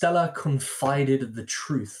 Stella confided the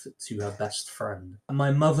truth to her best friend.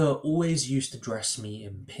 My mother always used to dress me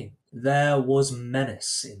in pink. There was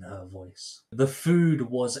menace in her voice. The food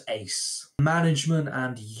was ace. Management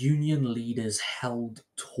and union leaders held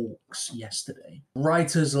talks yesterday.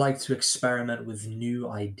 Writers like to experiment with new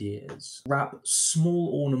ideas. Wrap small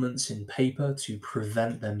ornaments in paper to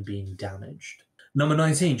prevent them being damaged. Number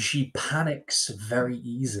 19, she panics very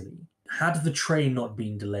easily. Had the train not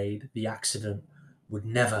been delayed, the accident would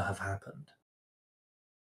never have happened.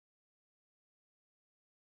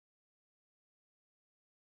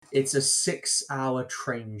 It's a 6-hour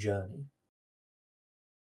train journey.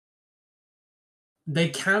 They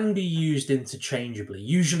can be used interchangeably.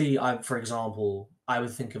 Usually, for example, I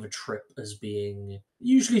would think of a trip as being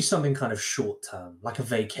usually something kind of short term, like a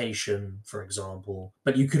vacation, for example.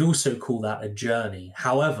 But you could also call that a journey.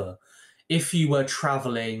 However, if you were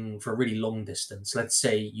traveling for a really long distance, let's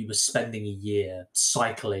say you were spending a year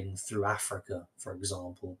cycling through Africa, for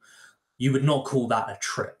example, you would not call that a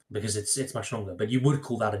trip because it's much longer, but you would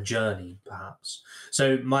call that a journey, perhaps.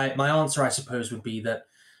 So my answer, I suppose, would be that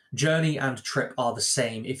journey and trip are the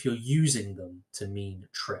same if you're using them to mean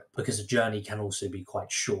trip, because a journey can also be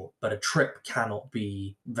quite short, but a trip cannot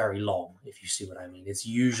be very long, if you see what I mean. It's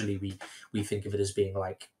usually we think of it as being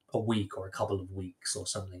like a week or a couple of weeks or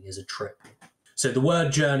something is a trip. So the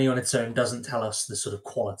word journey on its own doesn't tell us the sort of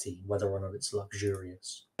quality, whether or not it's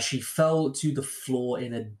luxurious. She fell to the floor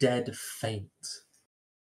in a dead faint.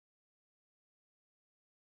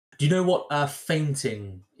 Do you know what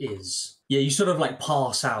fainting is? Yeah, you sort of like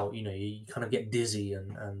pass out, you kind of get dizzy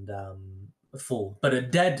and fall. But a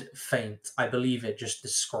dead faint, I believe it just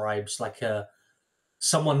describes like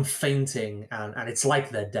someone fainting and it's like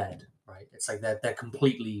they're dead, right? It's like they're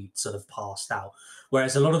completely sort of passed out.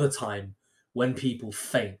 Whereas a lot of the time, when people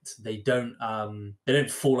faint, they don't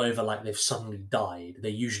fall over like they've suddenly died. They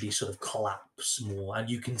usually sort of collapse more, and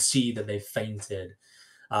you can see that they've fainted.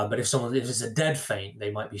 But if it's a dead faint,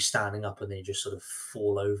 they might be standing up and they just sort of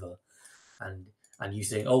fall over, and you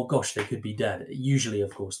think, oh gosh, they could be dead. Usually,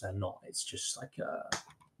 of course, they're not. It's just like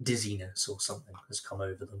dizziness or something has come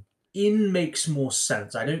over them. In makes more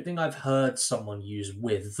sense. I don't think I've heard someone use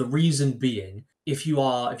with. The reason being, if you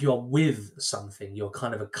are with something, you're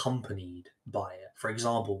kind of accompanied by it. For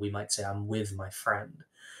example, we might say, I'm with my friend.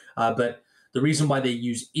 But the reason why they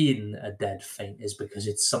use in a dead faint is because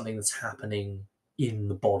it's something that's happening in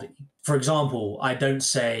the body. For example, I don't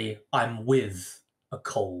say, I'm with a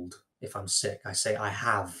cold if I'm sick. I say, I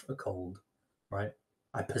have a cold, right?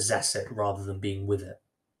 I possess it rather than being with it.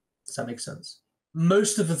 Does that make sense?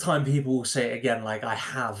 Most of the time people will say it again, like, I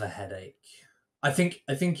have a headache. I think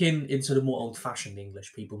in sort of more old-fashioned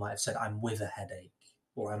English, people might have said, I'm with a headache,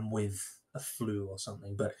 or I'm with a flu or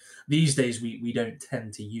something. But these days, we don't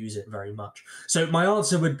tend to use it very much. So my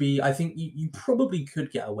answer would be, I think you probably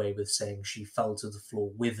could get away with saying she fell to the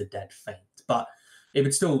floor with a dead faint. But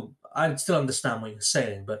I'd still understand what you're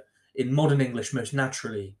saying, but in modern English, most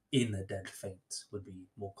naturally, in a dead faint would be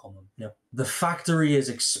more common. Yeah. The factory is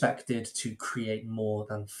expected to create more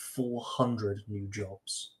than 400 new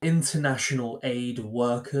jobs. International aid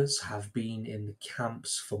workers have been in the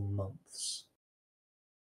camps for months.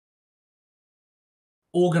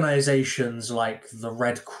 Organizations like the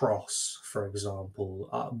Red Cross, for example,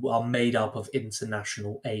 are made up of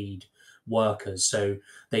international aid workers. So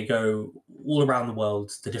they go all around the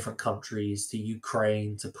world to different countries, to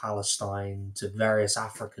Ukraine, to Palestine, to various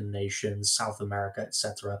African nations, South America,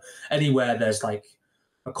 etc. Anywhere there's like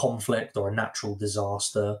a conflict or a natural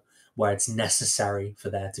disaster where it's necessary for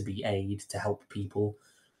there to be aid to help people.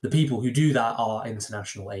 The people who do that are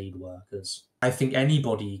international aid workers. I think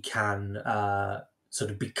anybody can sort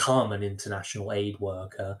of become an international aid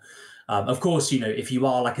worker. Of course, if you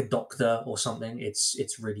are like a doctor or something,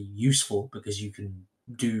 it's really useful because you can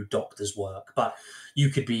do doctor's work, but you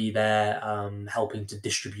could be there helping to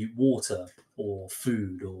distribute water or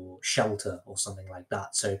food or shelter or something like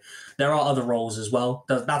that. So there are other roles as well.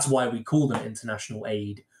 That's why we call them international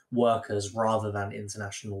aid workers rather than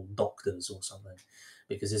international doctors or something,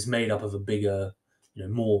 because it's made up of a bigger,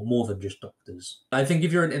 more than just doctors. I think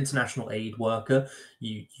if you're an international aid worker,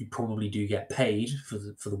 you probably do get paid for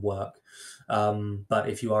the work. But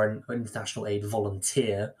if you are an international aid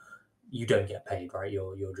volunteer, you don't get paid, right?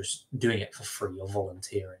 You're just doing it for free. You're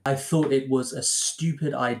volunteering. I thought it was a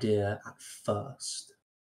stupid idea at first.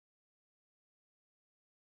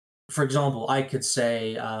 For example, I could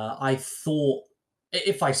say, I thought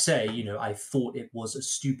it was a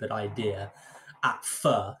stupid idea at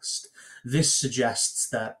first, this suggests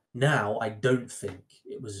that now I don't think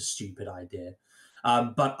it was a stupid idea.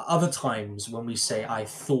 But other times when we say I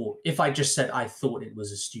thought, if I just said I thought it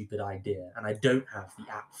was a stupid idea and I don't have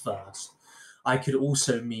the at first, I could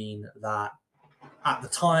also mean that at the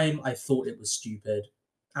time I thought it was stupid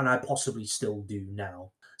and I possibly still do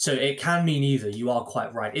now. So it can mean either. You are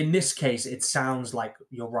quite right. In this case, it sounds like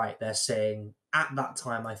you're right. They're saying, at that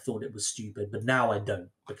time, I thought it was stupid, but now I don't,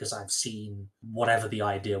 because I've seen whatever the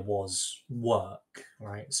idea was work,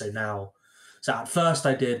 right? So at first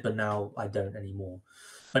I did, but now I don't anymore.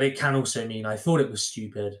 But it can also mean I thought it was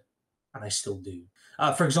stupid, and I still do.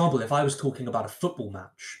 For example, if I was talking about a football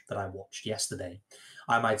match that I watched yesterday,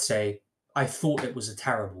 I might say, I thought it was a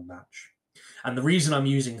terrible match. And the reason I'm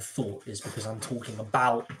using thought is because I'm talking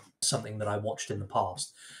about something that I watched in the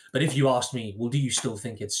past. But if you asked me, well, do you still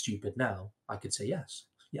think it's stupid now? I could say yes.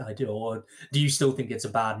 Yeah, I do. Or do you still think it's a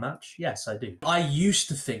bad match? Yes, I do. I used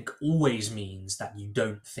to think always means that you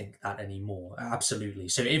don't think that anymore. Absolutely.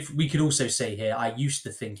 So if we could also say here, I used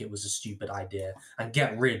to think it was a stupid idea, and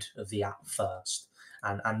get rid of the at first.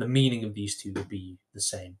 And the meaning of these two would be the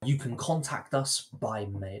same. You can contact us by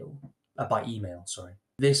email, sorry.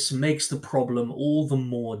 This makes the problem all the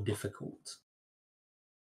more difficult.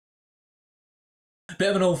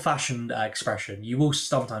 Bit of an old-fashioned expression. You will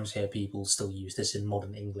sometimes hear people still use this in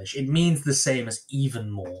modern English. It means the same as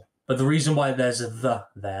even more. But the reason why there's a the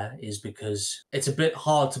there is because it's a bit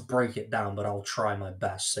hard to break it down, but I'll try my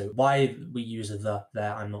best. So why we use a the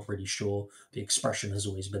there, I'm not really sure. The expression has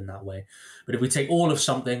always been that way. But if we take all of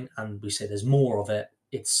something and we say there's more of it,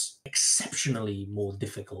 it's exceptionally more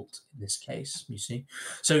difficult in this case, you see.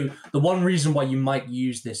 So the one reason why you might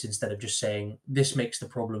use this instead of just saying this makes the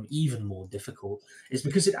problem even more difficult is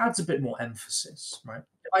because it adds a bit more emphasis, right?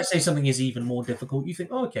 If I say something is even more difficult, you think,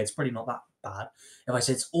 oh, okay, it's probably not that bad. If I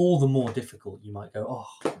say it's all the more difficult, you might go,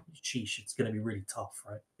 oh, sheesh, it's going to be really tough,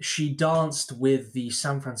 right? She danced with the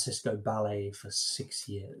San Francisco Ballet for 6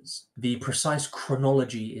 years. The precise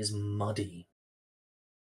chronology is muddy.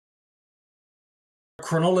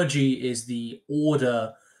 Chronology is the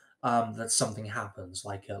order that something happens,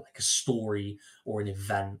 like a story or an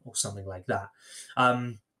event or something like that.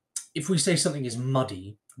 If we say something is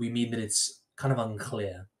muddy, we mean that it's kind of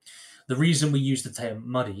unclear. The reason we use the term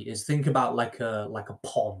muddy is think about like a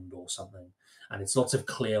pond or something, and it's lots of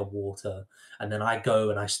clear water, and then I go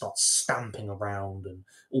and I start stamping around and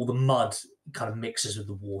all the mud kind of mixes with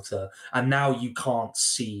the water, and now you can't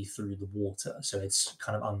see through the water, so it's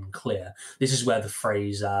kind of unclear. This is where the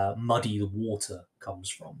phrase muddy the water comes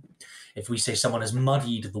from. If we say someone has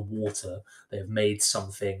muddied the water, they have made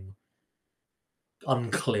something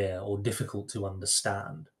unclear or difficult to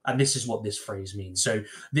understand. And this is what this phrase means. So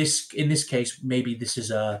in this case, maybe this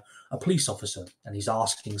is a police officer and he's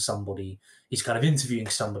asking somebody, he's kind of interviewing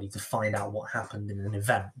somebody to find out what happened in an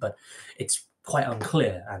event, but it's quite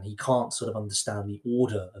unclear and he can't sort of understand the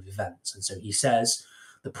order of events. And so he says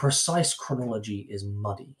the precise chronology is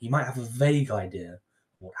muddy. He might have a vague idea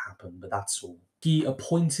what happened, but that's all. He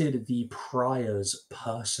appointed the priors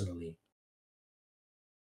personally.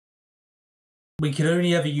 We can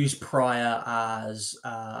only ever use prior as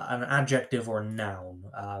an adjective or a noun.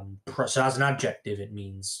 So as an adjective, it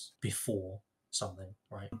means before something,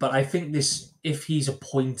 right? But I think this, if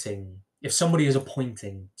somebody is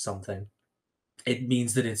appointing something, it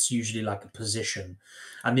means that it's usually like a position.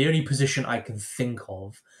 And the only position I can think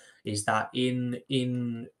of is that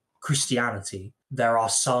in Christianity, there are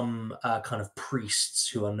some kind of priests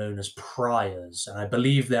who are known as priors, and I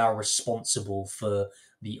believe they are responsible for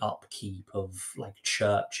the upkeep of like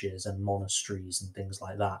churches and monasteries and things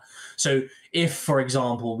like that. So if, for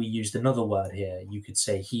example, we used another word here, you could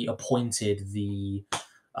say he appointed the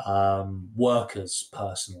workers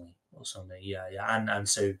personally or something. Yeah. And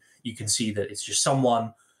so you can see that it's just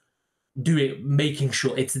someone making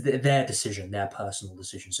sure it's their decision, their personal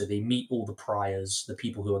decision. So they meet all the priors, the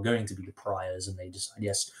people who are going to be the priors, and they decide,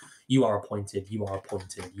 yes, you are appointed, you are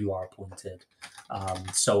appointed, you are appointed,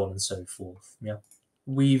 so on and so forth. Yeah.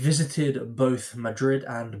 We visited both Madrid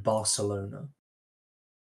and Barcelona.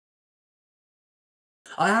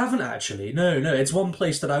 I haven't actually. No. It's one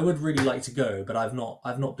place that I would really like to go, but I've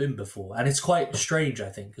not been before, and it's quite strange, I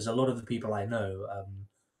think, because a lot of the people I know,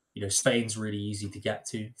 Spain's really easy to get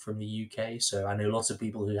to from the UK, so I know lots of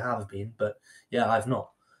people who have been, but yeah, I've not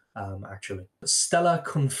actually. Stella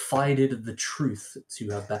confided the truth to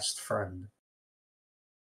her best friend.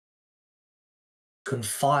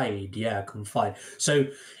 Confide. So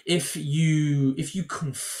if you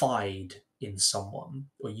confide in someone,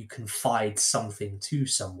 or you confide something to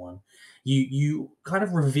someone, you kind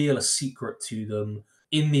of reveal a secret to them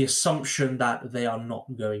in the assumption that they are not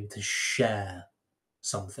going to share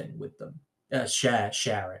something with them. Share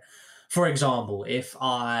it. For example, if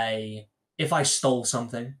I stole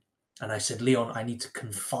something and I said, Leon, I need to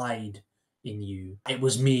confide in you, it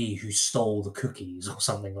was me who stole the cookies or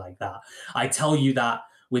something like that. I tell you that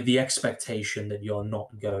with the expectation that you're not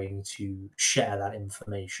going to share that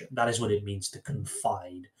information. That is what it means to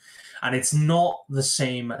confide. And it's not the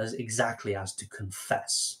same as exactly as to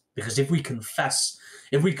confess. Because if we confess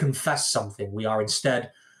something, we are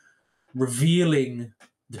instead revealing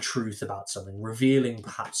the truth about something, revealing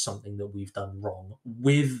perhaps something that we've done wrong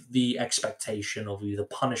with the expectation of either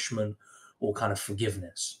punishment or kind of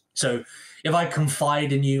forgiveness. So if I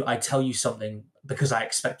confide in you, I tell you something because I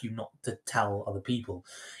expect you not to tell other people.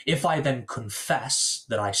 If I then confess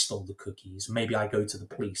that I stole the cookies, maybe I go to the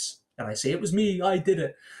police and I say, it was me, I did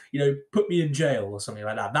it, put me in jail or something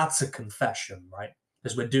like that. That's a confession, right?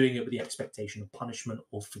 Because we're doing it with the expectation of punishment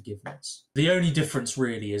or forgiveness. The only difference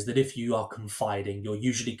really is that if you are confiding, you're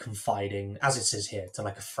usually confiding, as it says here, to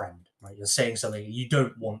like a friend, right? You're saying something you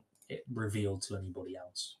don't want it revealed to anybody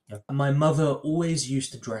else. Yeah. My mother always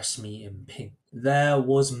used to dress me in pink. There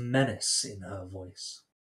was menace in her voice.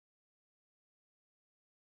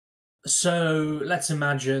 So let's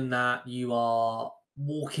imagine that you are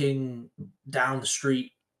walking down the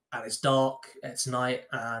street and it's dark, it's night,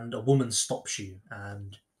 and a woman stops you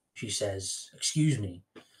and she says, excuse me,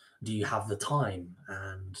 do you have the time?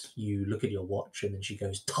 And you look at your watch and then she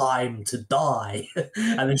goes, time to die.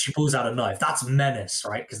 And then she pulls out a knife. That's menace,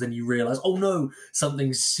 right? Because then you realize, oh no,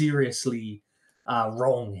 something's seriously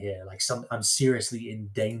wrong here. Like I'm seriously in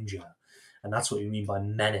danger. And that's what we mean by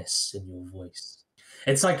menace in your voice.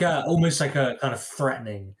 It's like almost like a kind of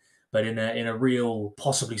threatening, but in a real,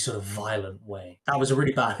 possibly sort of violent way. That was a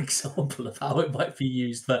really bad example of how it might be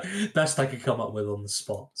used, but best I could come up with on the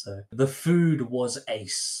spot. So the food was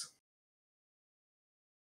ace.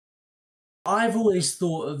 I've always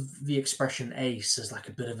thought of the expression ace as like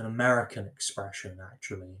a bit of an American expression,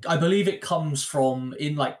 actually. I believe it comes from,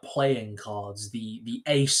 in like playing cards, the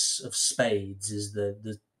ace of spades is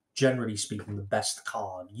the generally speaking, the best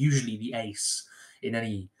card. Usually the ace in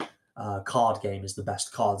any card game is the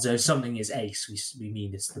best card. So if something is ace, we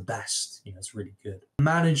mean it's the best. It's really good.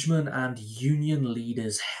 Management and union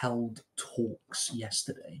leaders held talks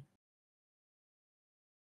yesterday.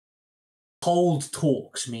 Hold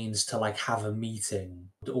talks means to like have a meeting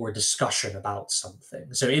or a discussion about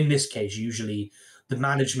something. So in this case, usually the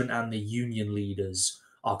management and the union leaders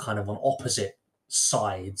are kind of on opposite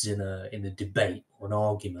sides in a debate or an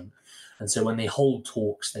argument. And so when they hold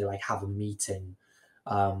talks, they like have a meeting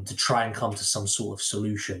to try and come to some sort of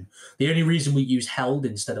solution. The only reason we use held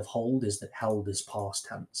instead of hold is that held is past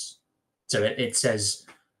tense. So it says,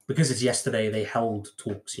 because it's yesterday, they held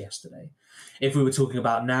talks yesterday. If we were talking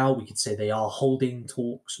about now, we could say they are holding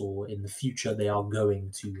talks, or in the future, they are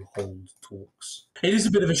going to hold talks. It is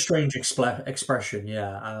a bit of a strange expression,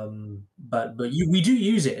 yeah. But we do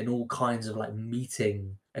use it in all kinds of like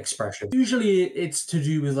meeting expressions. Usually it's to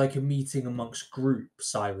do with like a meeting amongst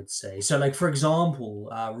groups, I would say. So like, for example,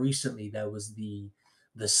 recently there was the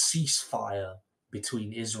ceasefire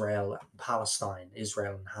between Israel and Palestine,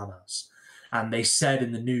 Israel and Hamas. And they said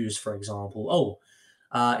in the news, for example,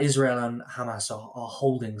 Israel and Hamas are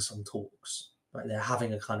holding some talks. Right? They're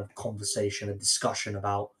having a kind of conversation, a discussion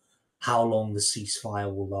about how long the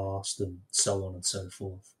ceasefire will last and so on and so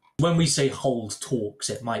forth. When we say hold talks,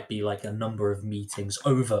 it might be like a number of meetings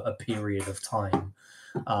over a period of time,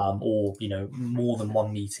 or, more than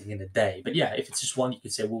one meeting in a day. But yeah, if it's just one, you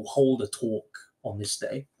could say we'll hold a talk on this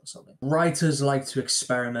day or something. Writers like to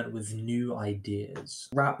experiment with new ideas.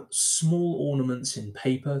 Wrap small ornaments in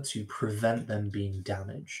paper to prevent them being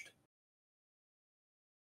damaged.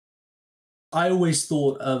 I always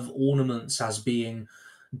thought of ornaments as being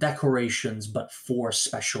decorations, but for a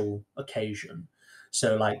special occasion.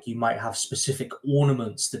 So like you might have specific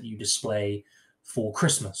ornaments that you display for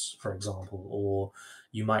Christmas, for example, or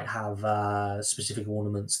you might have specific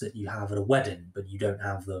ornaments that you have at a wedding, but you don't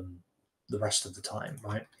have them the rest of the time,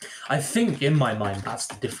 right? I think in my mind that's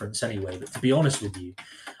the difference anyway, but to be honest with you,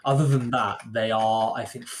 other than that, they are, I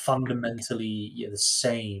think, fundamentally the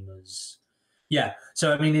same as,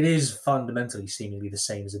 so I mean, it is fundamentally seemingly the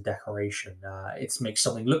same as a decoration. It makes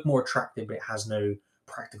something look more attractive, but it has no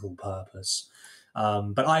practical purpose.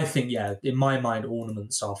 But I think, in my mind,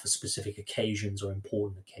 ornaments are for specific occasions or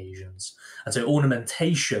important occasions. And so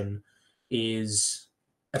ornamentation is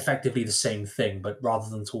effectively the same thing, but rather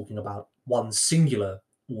than talking about one singular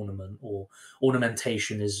ornament, or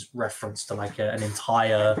ornamentation is reference to like an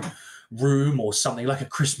entire room or something like a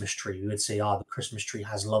Christmas tree. We would say, the Christmas tree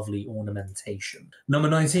has lovely ornamentation. Number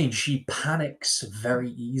 19, she panics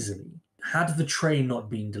very easily. Had the train not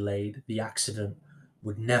been delayed, the accident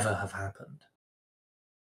would never have happened.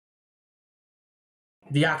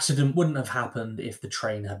 The accident wouldn't have happened if the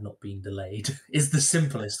train had not been delayed, is the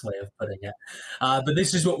simplest way of putting it. But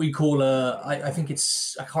this is what we call I think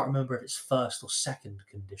it's, I can't remember if it's first or second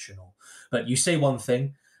conditional. But you say one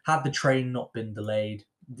thing, had the train not been delayed,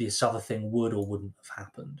 this other thing would or wouldn't have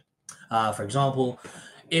happened. For example,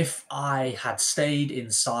 if I had stayed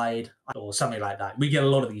inside, or something like that. We get a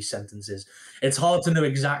lot of these sentences. It's hard to know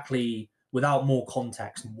exactly, without more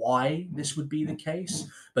context, why this would be the case,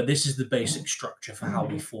 but this is the basic structure for how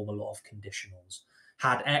we form a lot of conditionals.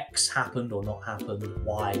 Had X happened or not happened,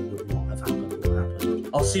 Y would not have happened or happened.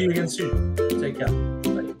 I'll see you again soon. Take care.